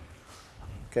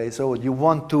 Okay, so you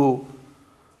want to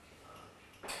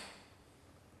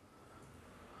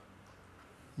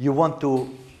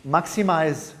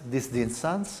maximize this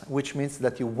distance, which means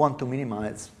that you want to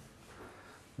minimize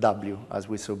W, as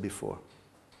we saw before.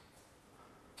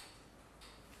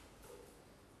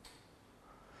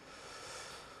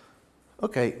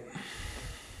 Okay.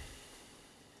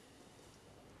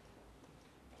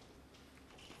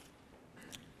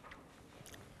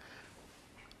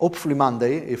 Hopefully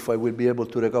Monday, if I will be able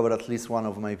to recover at least one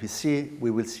of my PC, we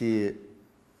will see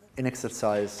an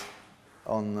exercise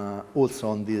on also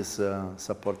on this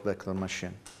support vector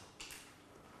machine.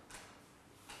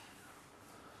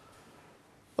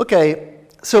 Okay,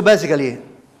 so basically,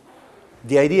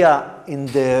 the idea in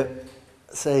the,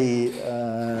 say,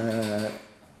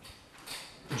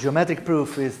 geometric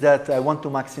proof is that I want to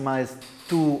maximize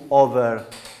 2 over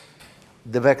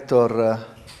the vector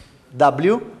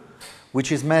W,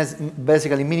 which is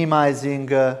basically minimizing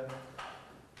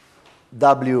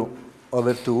W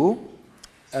over 2.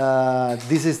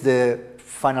 This is the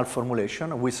final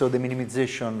formulation. We saw the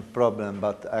minimization problem,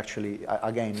 but actually,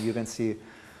 again, you can see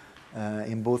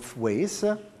in both ways.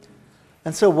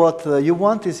 And so what you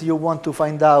want is you want to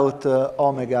find out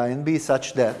omega and b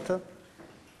such that,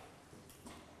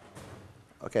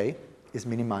 okay, is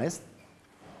minimized.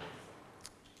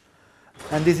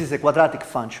 And this is a quadratic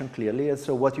function, clearly. And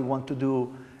so what you want to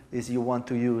do is you want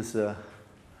to use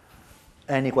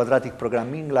any quadratic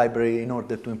programming library in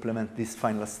order to implement this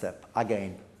final step.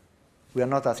 Again, we are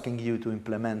not asking you to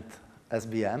implement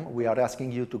SVM. We are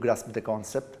asking you to grasp the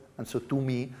concept. And so to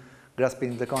me,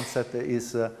 grasping the concept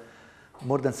is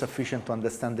more than sufficient to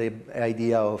understand the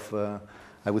idea of,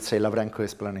 I would say, Lavrenko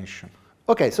explanation.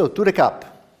 Okay, so to recap,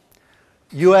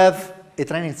 you have a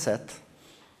training set,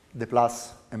 the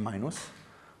plus and minus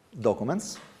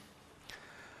documents.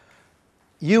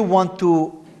 You want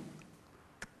to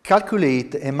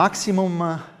calculate a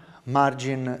maximum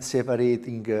margin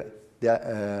separating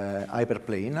the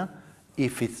hyperplane,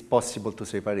 if it's possible to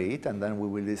separate, and then we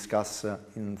will discuss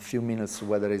in a few minutes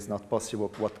whether it's not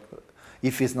possible,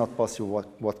 if it's not possible,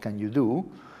 what can you do.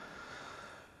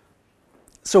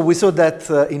 So we saw that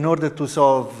in order to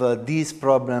solve this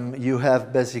problem, you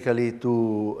have basically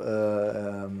to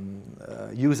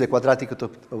use a quadratic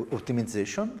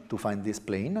optimization to find this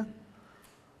plane.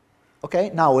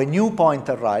 Okay, now a new point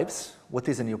arrives. What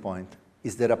is a new point?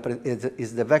 Is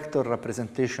the vector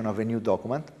representation of a new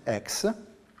document, X.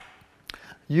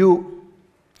 You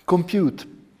compute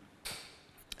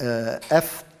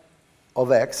f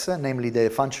of x, namely the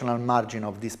functional margin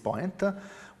of this point.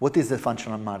 What is the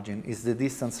functional margin? It's the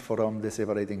distance from the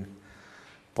separating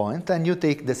point, and you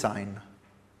take the sign.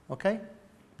 Okay?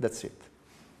 That's it.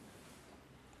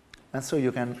 And so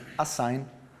you can assign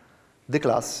the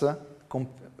class,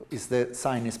 if the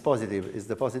sign is positive, is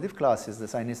the positive class, if the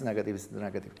sign is negative, is the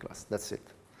negative class. That's it.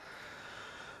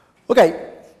 Okay.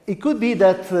 It could be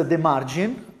that the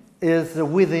margin is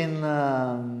within,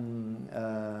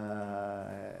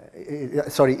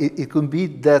 it could be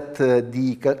that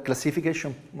the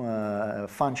classification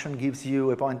function gives you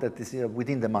a point that is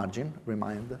within the margin.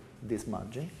 Remind, this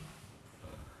margin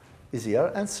is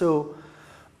here. And so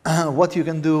what you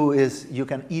can do is you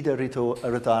can either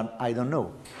return, I don't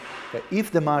know. Okay.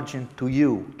 If the margin to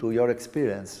you, to your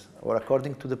experience, or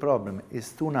according to the problem,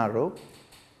 is too narrow,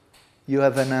 you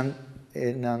have an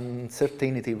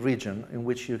uncertainty region in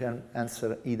which you can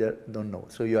answer either don't know.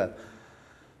 So you have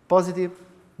positive,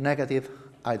 negative,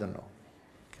 I don't know.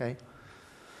 Okay?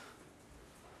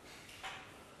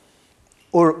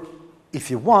 Or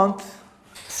if you want,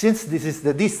 since this is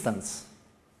the distance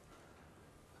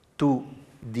to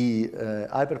the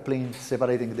hyperplane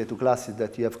separating the two classes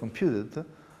that you have computed,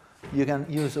 you can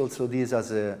use also this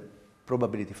as a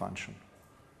probability function.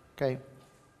 Okay?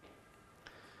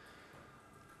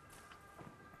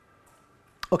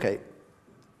 Okay.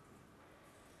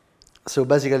 So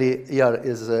basically, here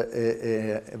is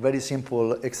a very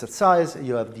simple exercise.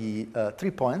 You have the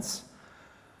 3 points.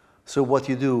 So what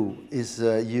you do is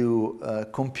you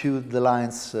compute the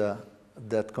lines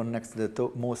that connect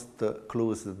the most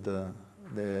closed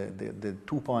the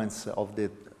 2 points of the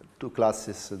 2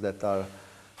 classes that are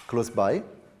close by.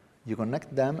 You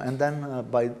connect them, and then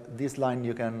by this line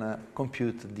you can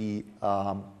compute the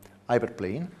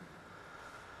hyperplane.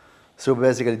 So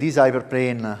basically, this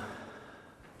hyperplane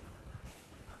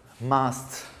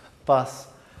must pass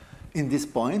in this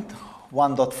point,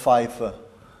 1.5,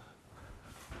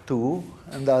 2,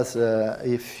 and thus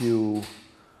if you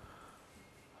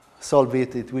solve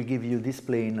it, it will give you this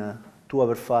plane 2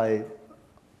 over 5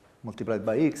 multiplied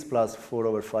by x plus 4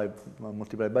 over 5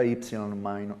 multiplied by epsilon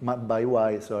by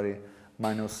y, sorry,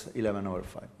 minus 11 over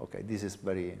 5. Okay, this is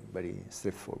very, very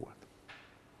straightforward.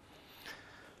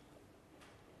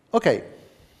 Okay,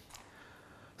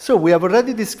 so we have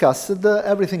already discussed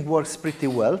everything works pretty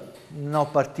well. No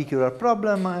particular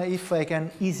problem if I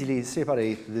can easily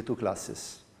separate the 2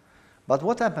 classes. But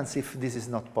what happens if this is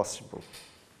not possible?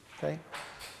 Okay.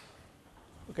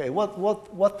 Okay,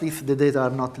 what if the data are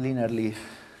not linearly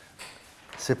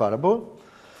separable?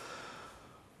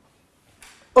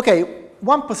 Okay,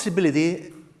 one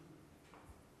possibility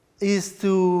is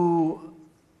to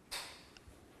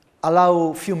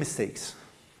allow few mistakes.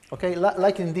 Okay,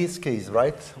 like in this case,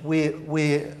 right? We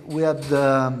had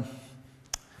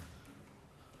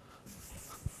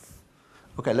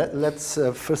okay, let's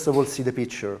first of all see the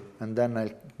picture, and then I'll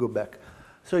go back.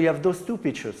 So you have those 2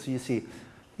 pictures. You see,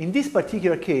 in this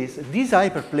particular case, this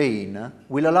hyperplane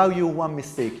will allow you one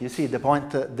mistake. You see the point,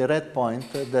 the red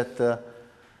point that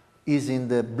is in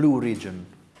the blue region.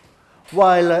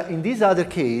 While in this other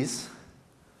case,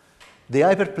 the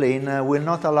hyperplane will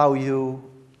not allow you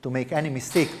to make any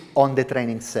mistake on the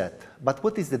training set. But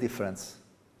what is the difference?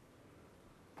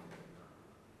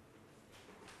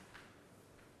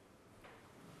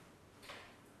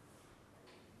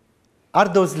 Are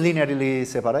those linearly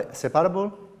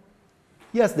separable?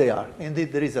 Yes, they are.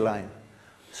 Indeed, there is a line.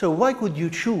 So why could you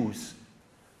choose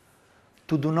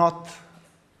to do not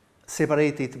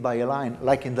separate it by a line,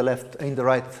 like in the left, in the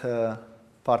right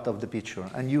part of the picture,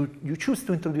 and you choose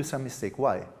to introduce a mistake?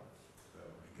 Why?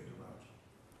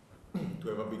 To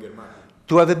have a bigger margin.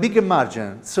 To have a bigger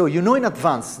margin. So you know in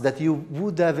advance that you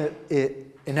would have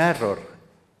an error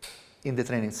in the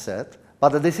training set,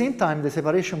 but at the same time, the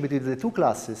separation between the 2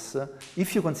 classes,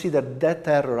 if you consider that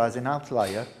error as an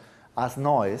outlier, as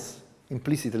noise,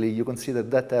 implicitly you consider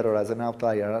that error as an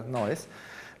outlier as noise,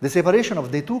 the separation of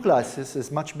the 2 classes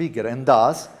is much bigger, and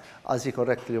thus, as you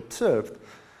correctly observed,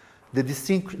 the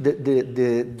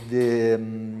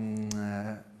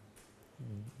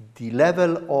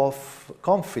level of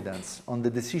confidence on the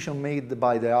decision made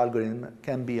by the algorithm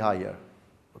can be higher.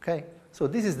 Okay? So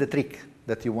this is the trick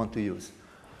that you want to use.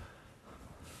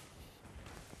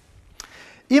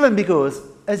 Even because,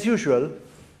 as usual,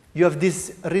 you have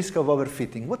this risk of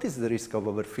overfitting. What is the risk of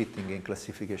overfitting in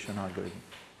classification algorithm?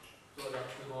 To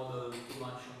adapt the model too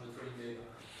much on the training data.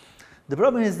 The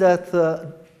problem is that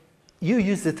you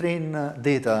use the train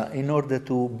data in order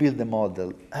to build the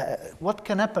model. What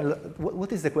can happen?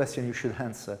 What is the question you should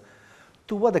answer?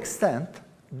 To what extent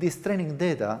this training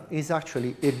data is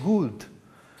actually a good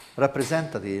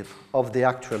representative of the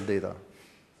actual data?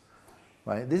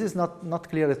 Right? This is not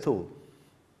clear at all.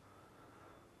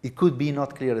 It could be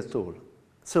not clear at all.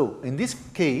 So in this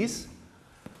case,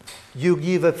 you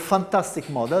give a fantastic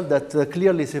model that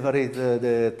clearly separates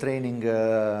the training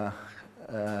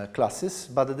classes,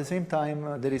 but at the same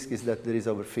time, the risk is that there is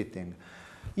overfitting.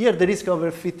 Here, the risk of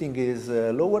overfitting is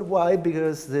lower. Why?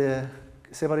 Because the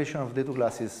separation of the 2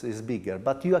 classes is bigger,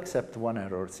 but you accept one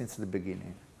error since the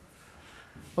beginning.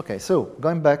 Okay, so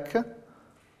going back,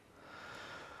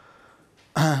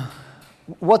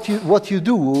 what you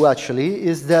do actually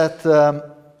is that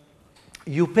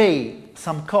you pay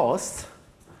some cost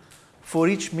for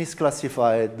each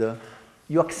misclassified.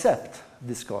 You accept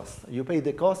this cost. You pay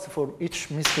the cost for each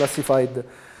misclassified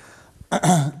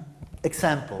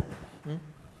example.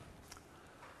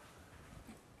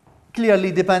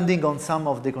 Clearly depending on some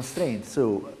of the constraints.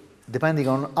 So depending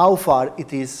on how far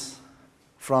it is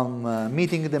from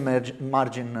meeting the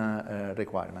margin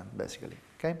requirement, basically.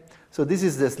 Okay? So this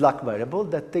is the slack variable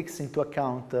that takes into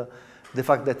account the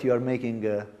fact that you are making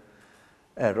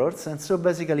errors. And so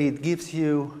basically it gives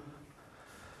you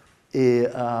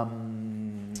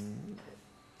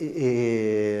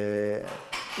it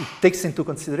takes into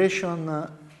consideration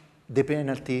the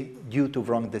penalty due to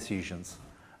wrong decisions.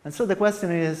 And so the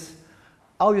question is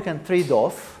how you can trade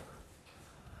off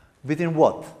between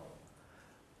what?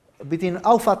 Between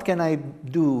how fat can I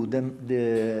do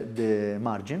the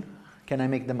margin? Can I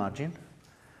make the margin?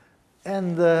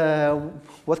 And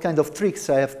what kind of tricks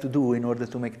I have to do in order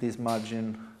to make this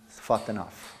margin fat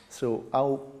enough? So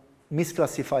how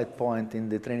misclassified point in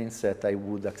the training set I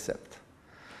would accept.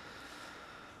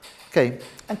 Okay,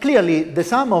 and clearly the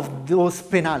sum of those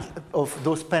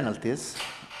penalties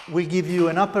will give you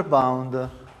an upper bound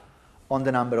on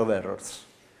the number of errors.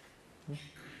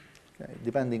 Okay,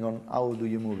 depending on how do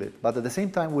you move it. But at the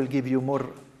same time will give you more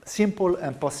simple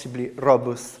and possibly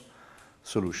robust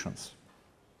solutions.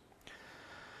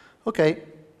 Okay.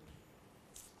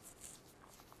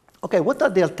 Okay, what are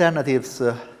the alternatives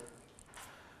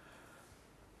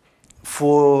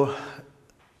for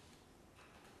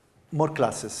more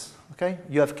classes? Okay,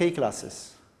 you have k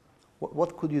classes.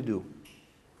 What could you do?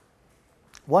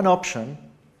 One option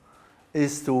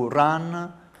is to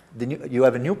run you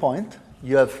have a new point,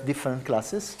 you have different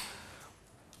classes.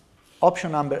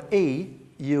 Option number A,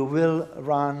 you will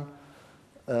run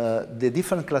the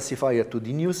different classifier to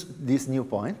this new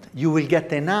point. You will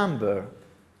get a number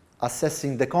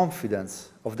assessing the confidence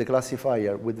of the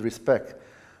classifier with respect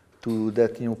to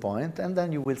that new point, and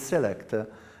then you will select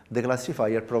the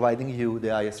classifier providing you the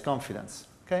highest confidence.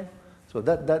 Okay? So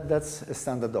that's a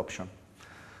standard option.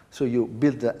 So you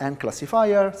build the n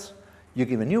classifiers, you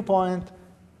give a new point,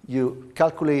 you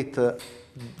calculate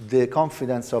the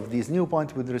confidence of this new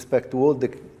point with respect to all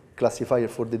the classifier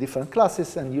for the different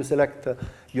classes, and you select,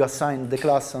 you assign the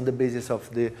class on the basis of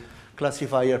the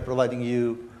classifier providing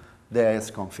you the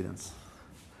highest confidence.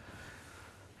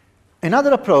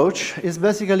 Another approach is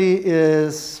basically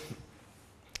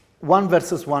one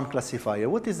versus one classifier.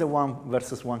 What is the one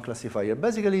versus one classifier?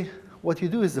 Basically, what you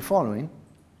do is the following.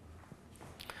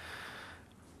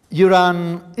 You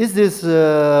run, is this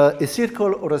a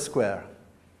circle or a square?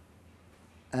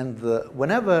 And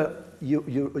whenever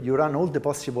you run all the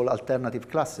possible alternative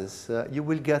classes, you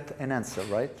will get an answer,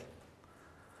 right?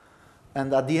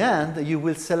 And at the end, you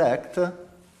will select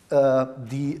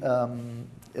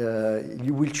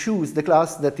you will choose the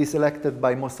class that is selected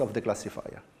by most of the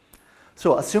classifier.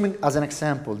 So assuming, as an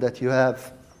example, that you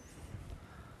have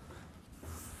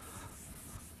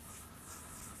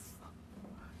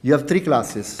three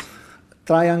classes,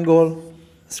 triangle,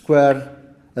 square,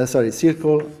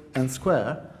 circle, and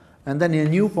square, and then a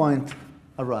new point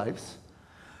arrives,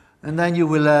 and then you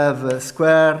will have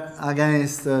square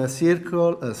against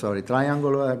circle,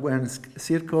 triangle against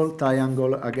circle,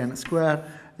 triangle against square,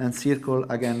 and circle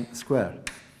against square.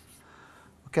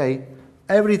 Okay?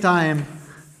 Every time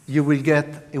you will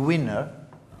get a winner,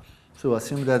 so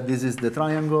assume that this is the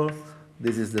triangle,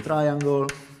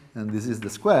 and this is the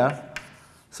square.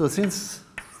 So since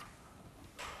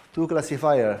two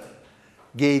classifier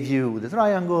gave you the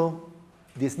triangle,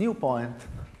 this new point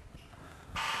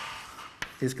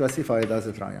is classified as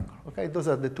a triangle. Okay, those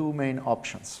are the two main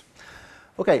options.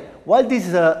 Okay, while this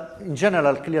in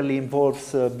general clearly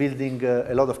involves building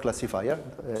a lot of classifier,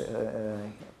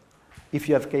 if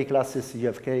you have k classes, you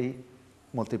have k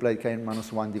multiplied k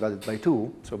minus 1 divided by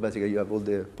 2, so basically you have all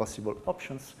the possible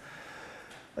options.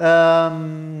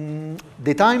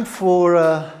 The time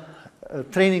for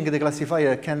training the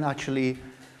classifier can actually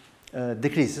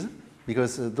decrease,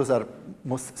 because those are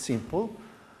most simple.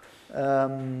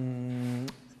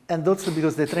 And also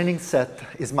because the training set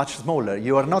is much smaller.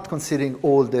 You are not considering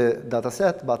all the data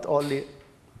set, but only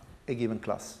a given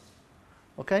class.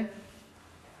 Okay?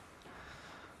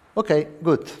 Okay,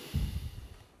 good.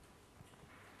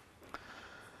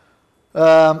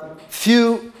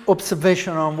 Few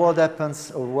observations on what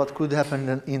happens or what could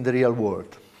happen in the real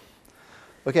world.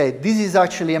 Okay, this is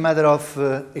actually a matter of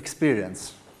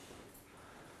experience.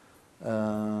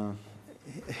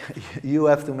 You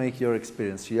have to make your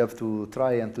experience. You have to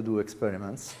try and to do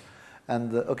experiments.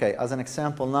 And okay, as an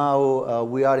example now,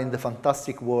 we are in the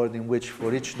fantastic world in which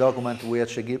for each document we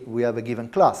have a given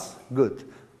class. Good.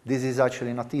 This is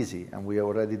actually not easy, and we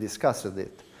already discussed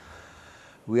it.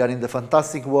 We are in the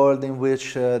fantastic world in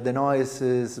which the noise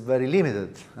is very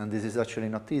limited, and this is actually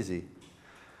not easy.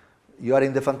 You are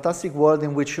in the fantastic world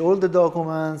in which all the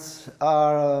documents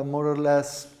are more or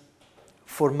less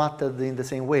formatted in the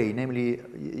same way, namely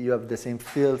you have the same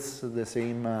fields, the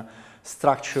same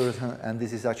structures, and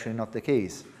this is actually not the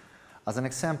case. As an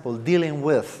example, dealing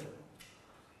with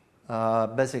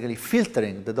basically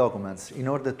filtering the documents in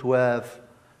order to have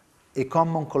a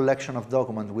common collection of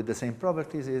documents with the same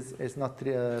properties is not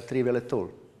trivial at all.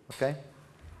 Okay?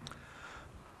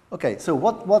 Okay, so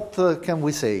what can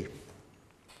we say?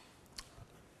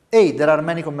 A, there are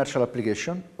many commercial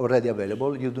applications already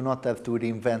available. You do not have to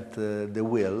reinvent the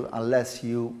wheel unless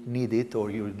you need it or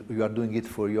you are doing it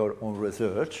for your own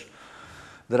research.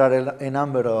 There are a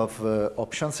number of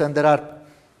options, and there are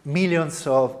millions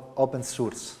of open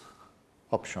source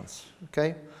options.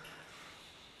 Okay?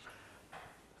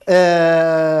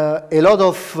 a lot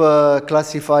of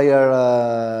classifier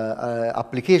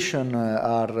application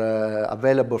are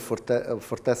available for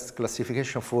test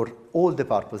classification for all the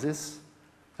purposes.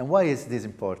 And why is this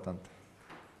important?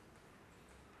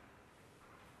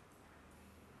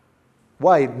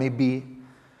 Why maybe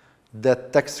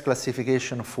that text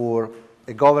classification for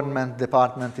a government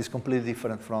department is completely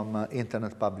different from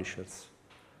internet publishers?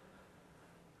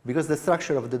 Because the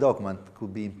structure of the document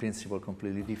could be in principle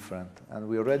completely different. And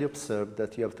we already observed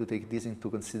that you have to take this into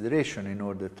consideration in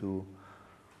order to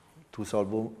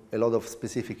solve a lot of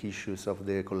specific issues of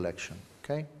the collection.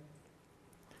 Okay?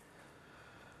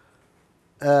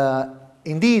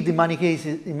 Indeed, in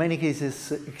many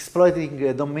cases, exploiting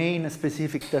a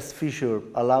domain-specific test feature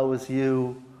allows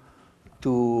you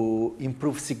to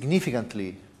improve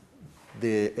significantly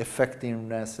the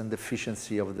effectiveness and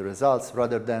efficiency of the results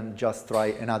rather than just try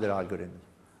another algorithm.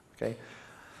 Okay?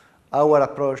 Our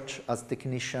approach as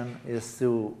technician is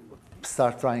to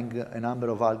start trying a number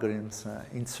of algorithms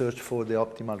in search for the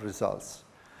optimal results.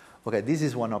 Okay, this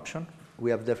is one option. We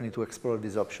have definitely to explore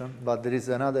this option, but there is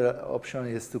another option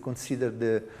is to consider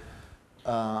the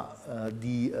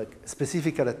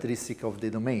specific characteristic of the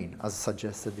domain as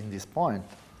suggested in this point.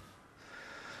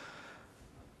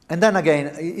 And then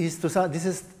again, this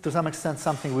is to some extent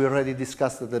something we already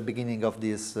discussed at the beginning of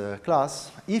this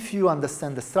class. If you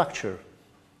understand the structure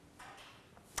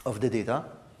of the data,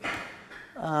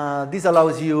 this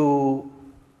allows you,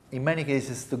 in many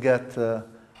cases, to get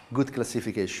good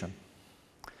classification.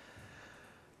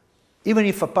 Even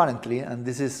if apparently, and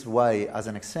this is why, as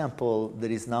an example,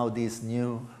 there is now this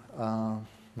new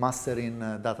master in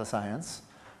data science,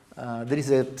 there is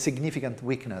a significant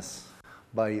weakness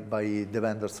by the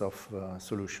vendors of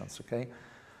solutions, okay?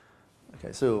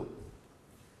 Okay, so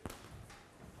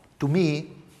to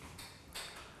me,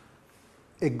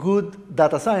 a good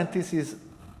data scientist is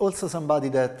also somebody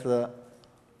that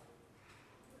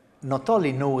not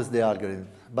only knows the algorithm,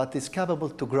 but is capable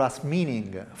to grasp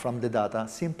meaning from the data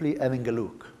simply having a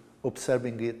look,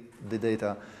 observing the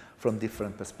data from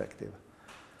different perspectives.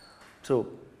 So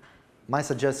my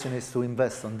suggestion is to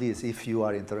invest on this if you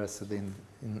are interested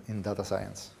in data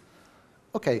science.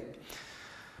 Okay,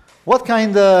 what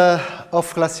kind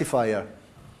of classifier?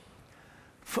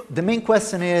 The main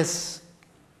question is,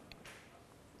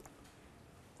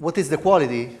 what is the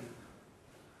quality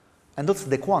and what's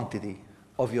the quantity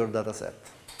of your data set?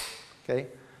 Okay,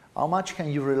 how much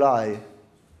can you rely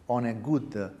on a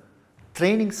good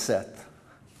training set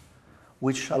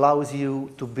which allows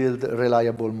you to build a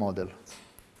reliable model?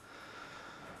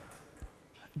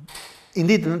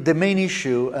 Indeed, the main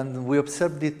issue, and we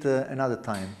observed it another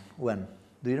time, when?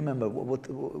 Do you remember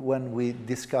when we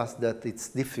discussed that it's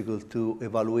difficult to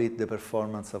evaluate the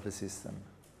performance of a system?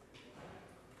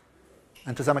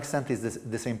 And to some extent, it's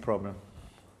the same problem.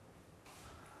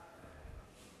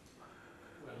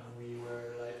 When we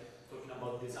were talking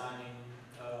about designing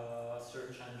a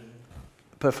search engine.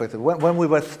 Perfect. When we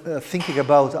were thinking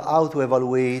about how to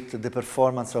evaluate the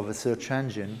performance of a search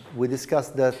engine, we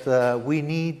discussed that we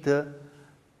need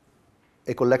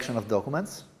a collection of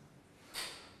documents,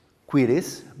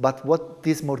 queries, but what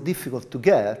is more difficult to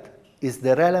get is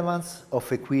the relevance of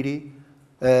a query,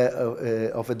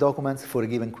 of a document for a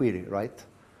given query, right?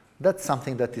 That's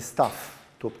something that is tough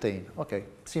to obtain. Okay,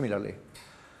 similarly,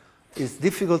 it's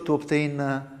difficult to obtain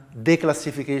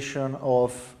declassification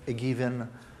of a given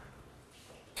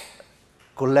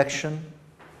collection,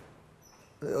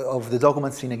 of the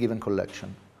documents in a given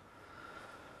collection.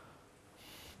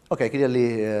 Okay,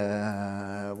 clearly,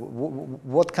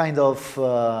 what kind of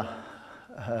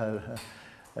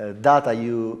data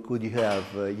could you have?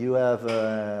 You have,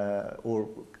 or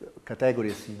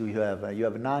categories do you have? You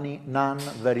have none,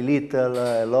 very little,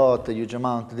 a lot, a huge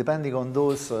amount. Depending on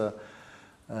those, on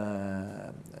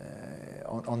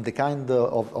the kind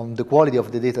of, on the quality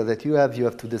of the data that you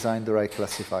have to design the right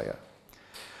classifier.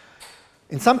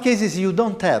 In some cases, you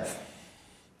don't have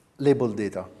labeled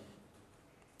data.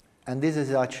 And this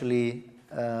is actually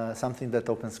something that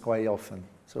happens quite often.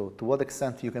 So to what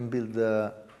extent you can build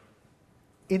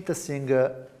interesting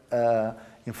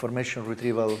information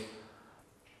retrieval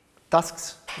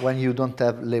tasks when you don't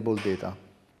have labeled data.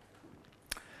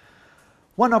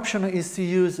 One option is to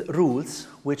use rules,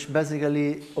 which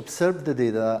basically observe the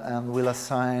data and will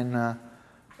assign a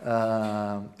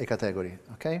category,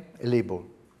 okay? A label.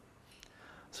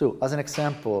 So as an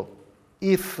example,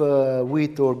 if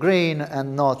wheat or grain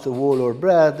and not wool or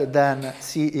bread, then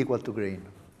C equal to grain.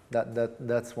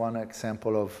 That's one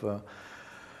example of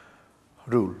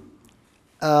rule.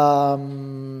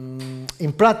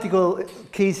 In practical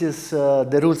cases,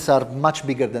 the rules are much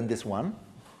bigger than this one.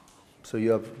 So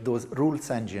you have those rules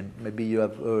engine. Maybe you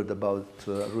have heard about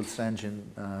rules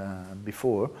engine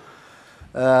before.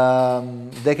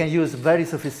 They can use very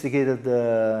sophisticated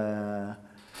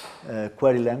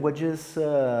query languages.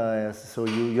 So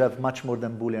you have much more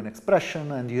than Boolean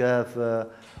expression, and you have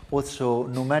also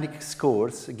numeric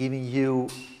scores giving you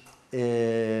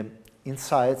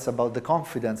insights about the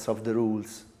confidence of the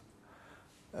rules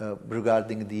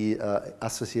regarding the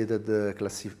associated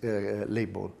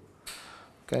label.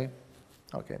 Okay?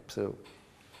 Okay, so.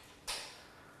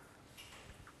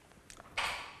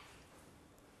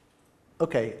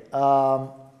 Okay,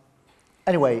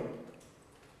 anyway,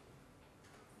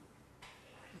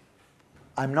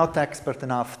 I'm not expert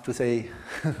enough to say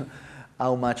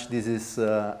how much this is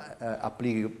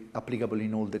applicable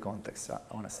in all the contexts,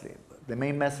 honestly. The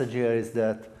main message here is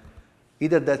that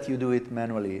either that you do it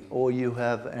manually or you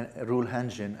have a rule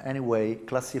engine. Anyway,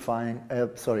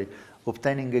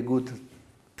 obtaining a good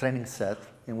training set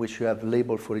in which you have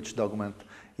label for each document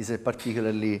is a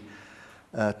particularly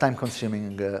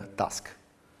time-consuming task.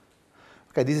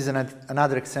 Okay, this is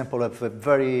another example of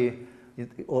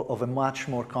a much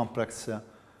more complex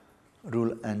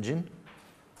rule engine.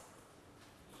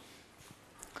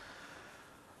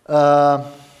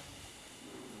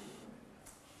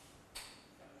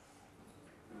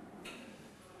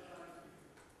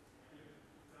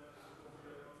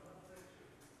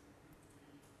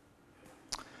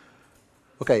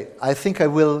 Okay, I think I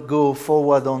will go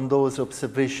forward on those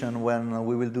observations when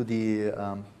we will do the,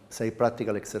 say,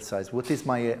 practical exercise. What is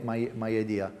my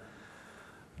idea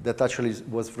that actually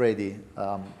was ready?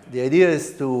 The idea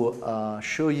is to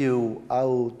show you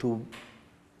how to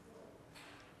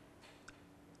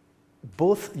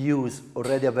both use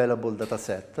already available data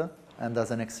set, and as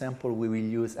an example, we will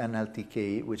use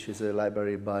NLTK, which is a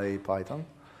library by Python,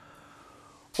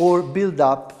 or build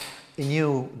up a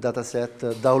new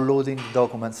dataset downloading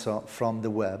documents from the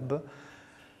web.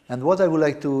 And what I would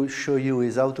like to show you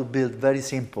is how to build very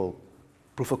simple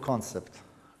proof of concept,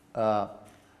 Boolean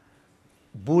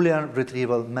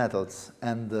retrieval methods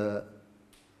and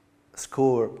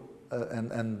score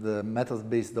and methods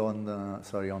based on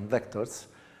on vectors,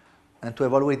 and to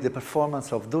evaluate the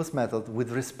performance of those methods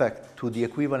with respect to the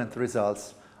equivalent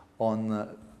results on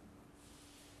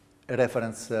a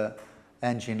reference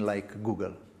engine like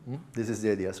Google. This is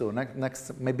the idea. So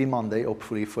next, maybe Monday,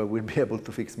 hopefully, if I will be able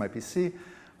to fix my PC,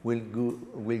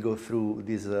 we'll go through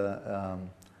this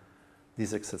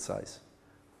exercise.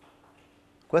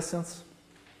 Questions?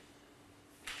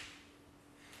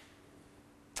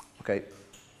 Okay.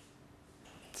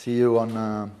 See you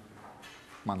on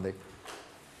Monday.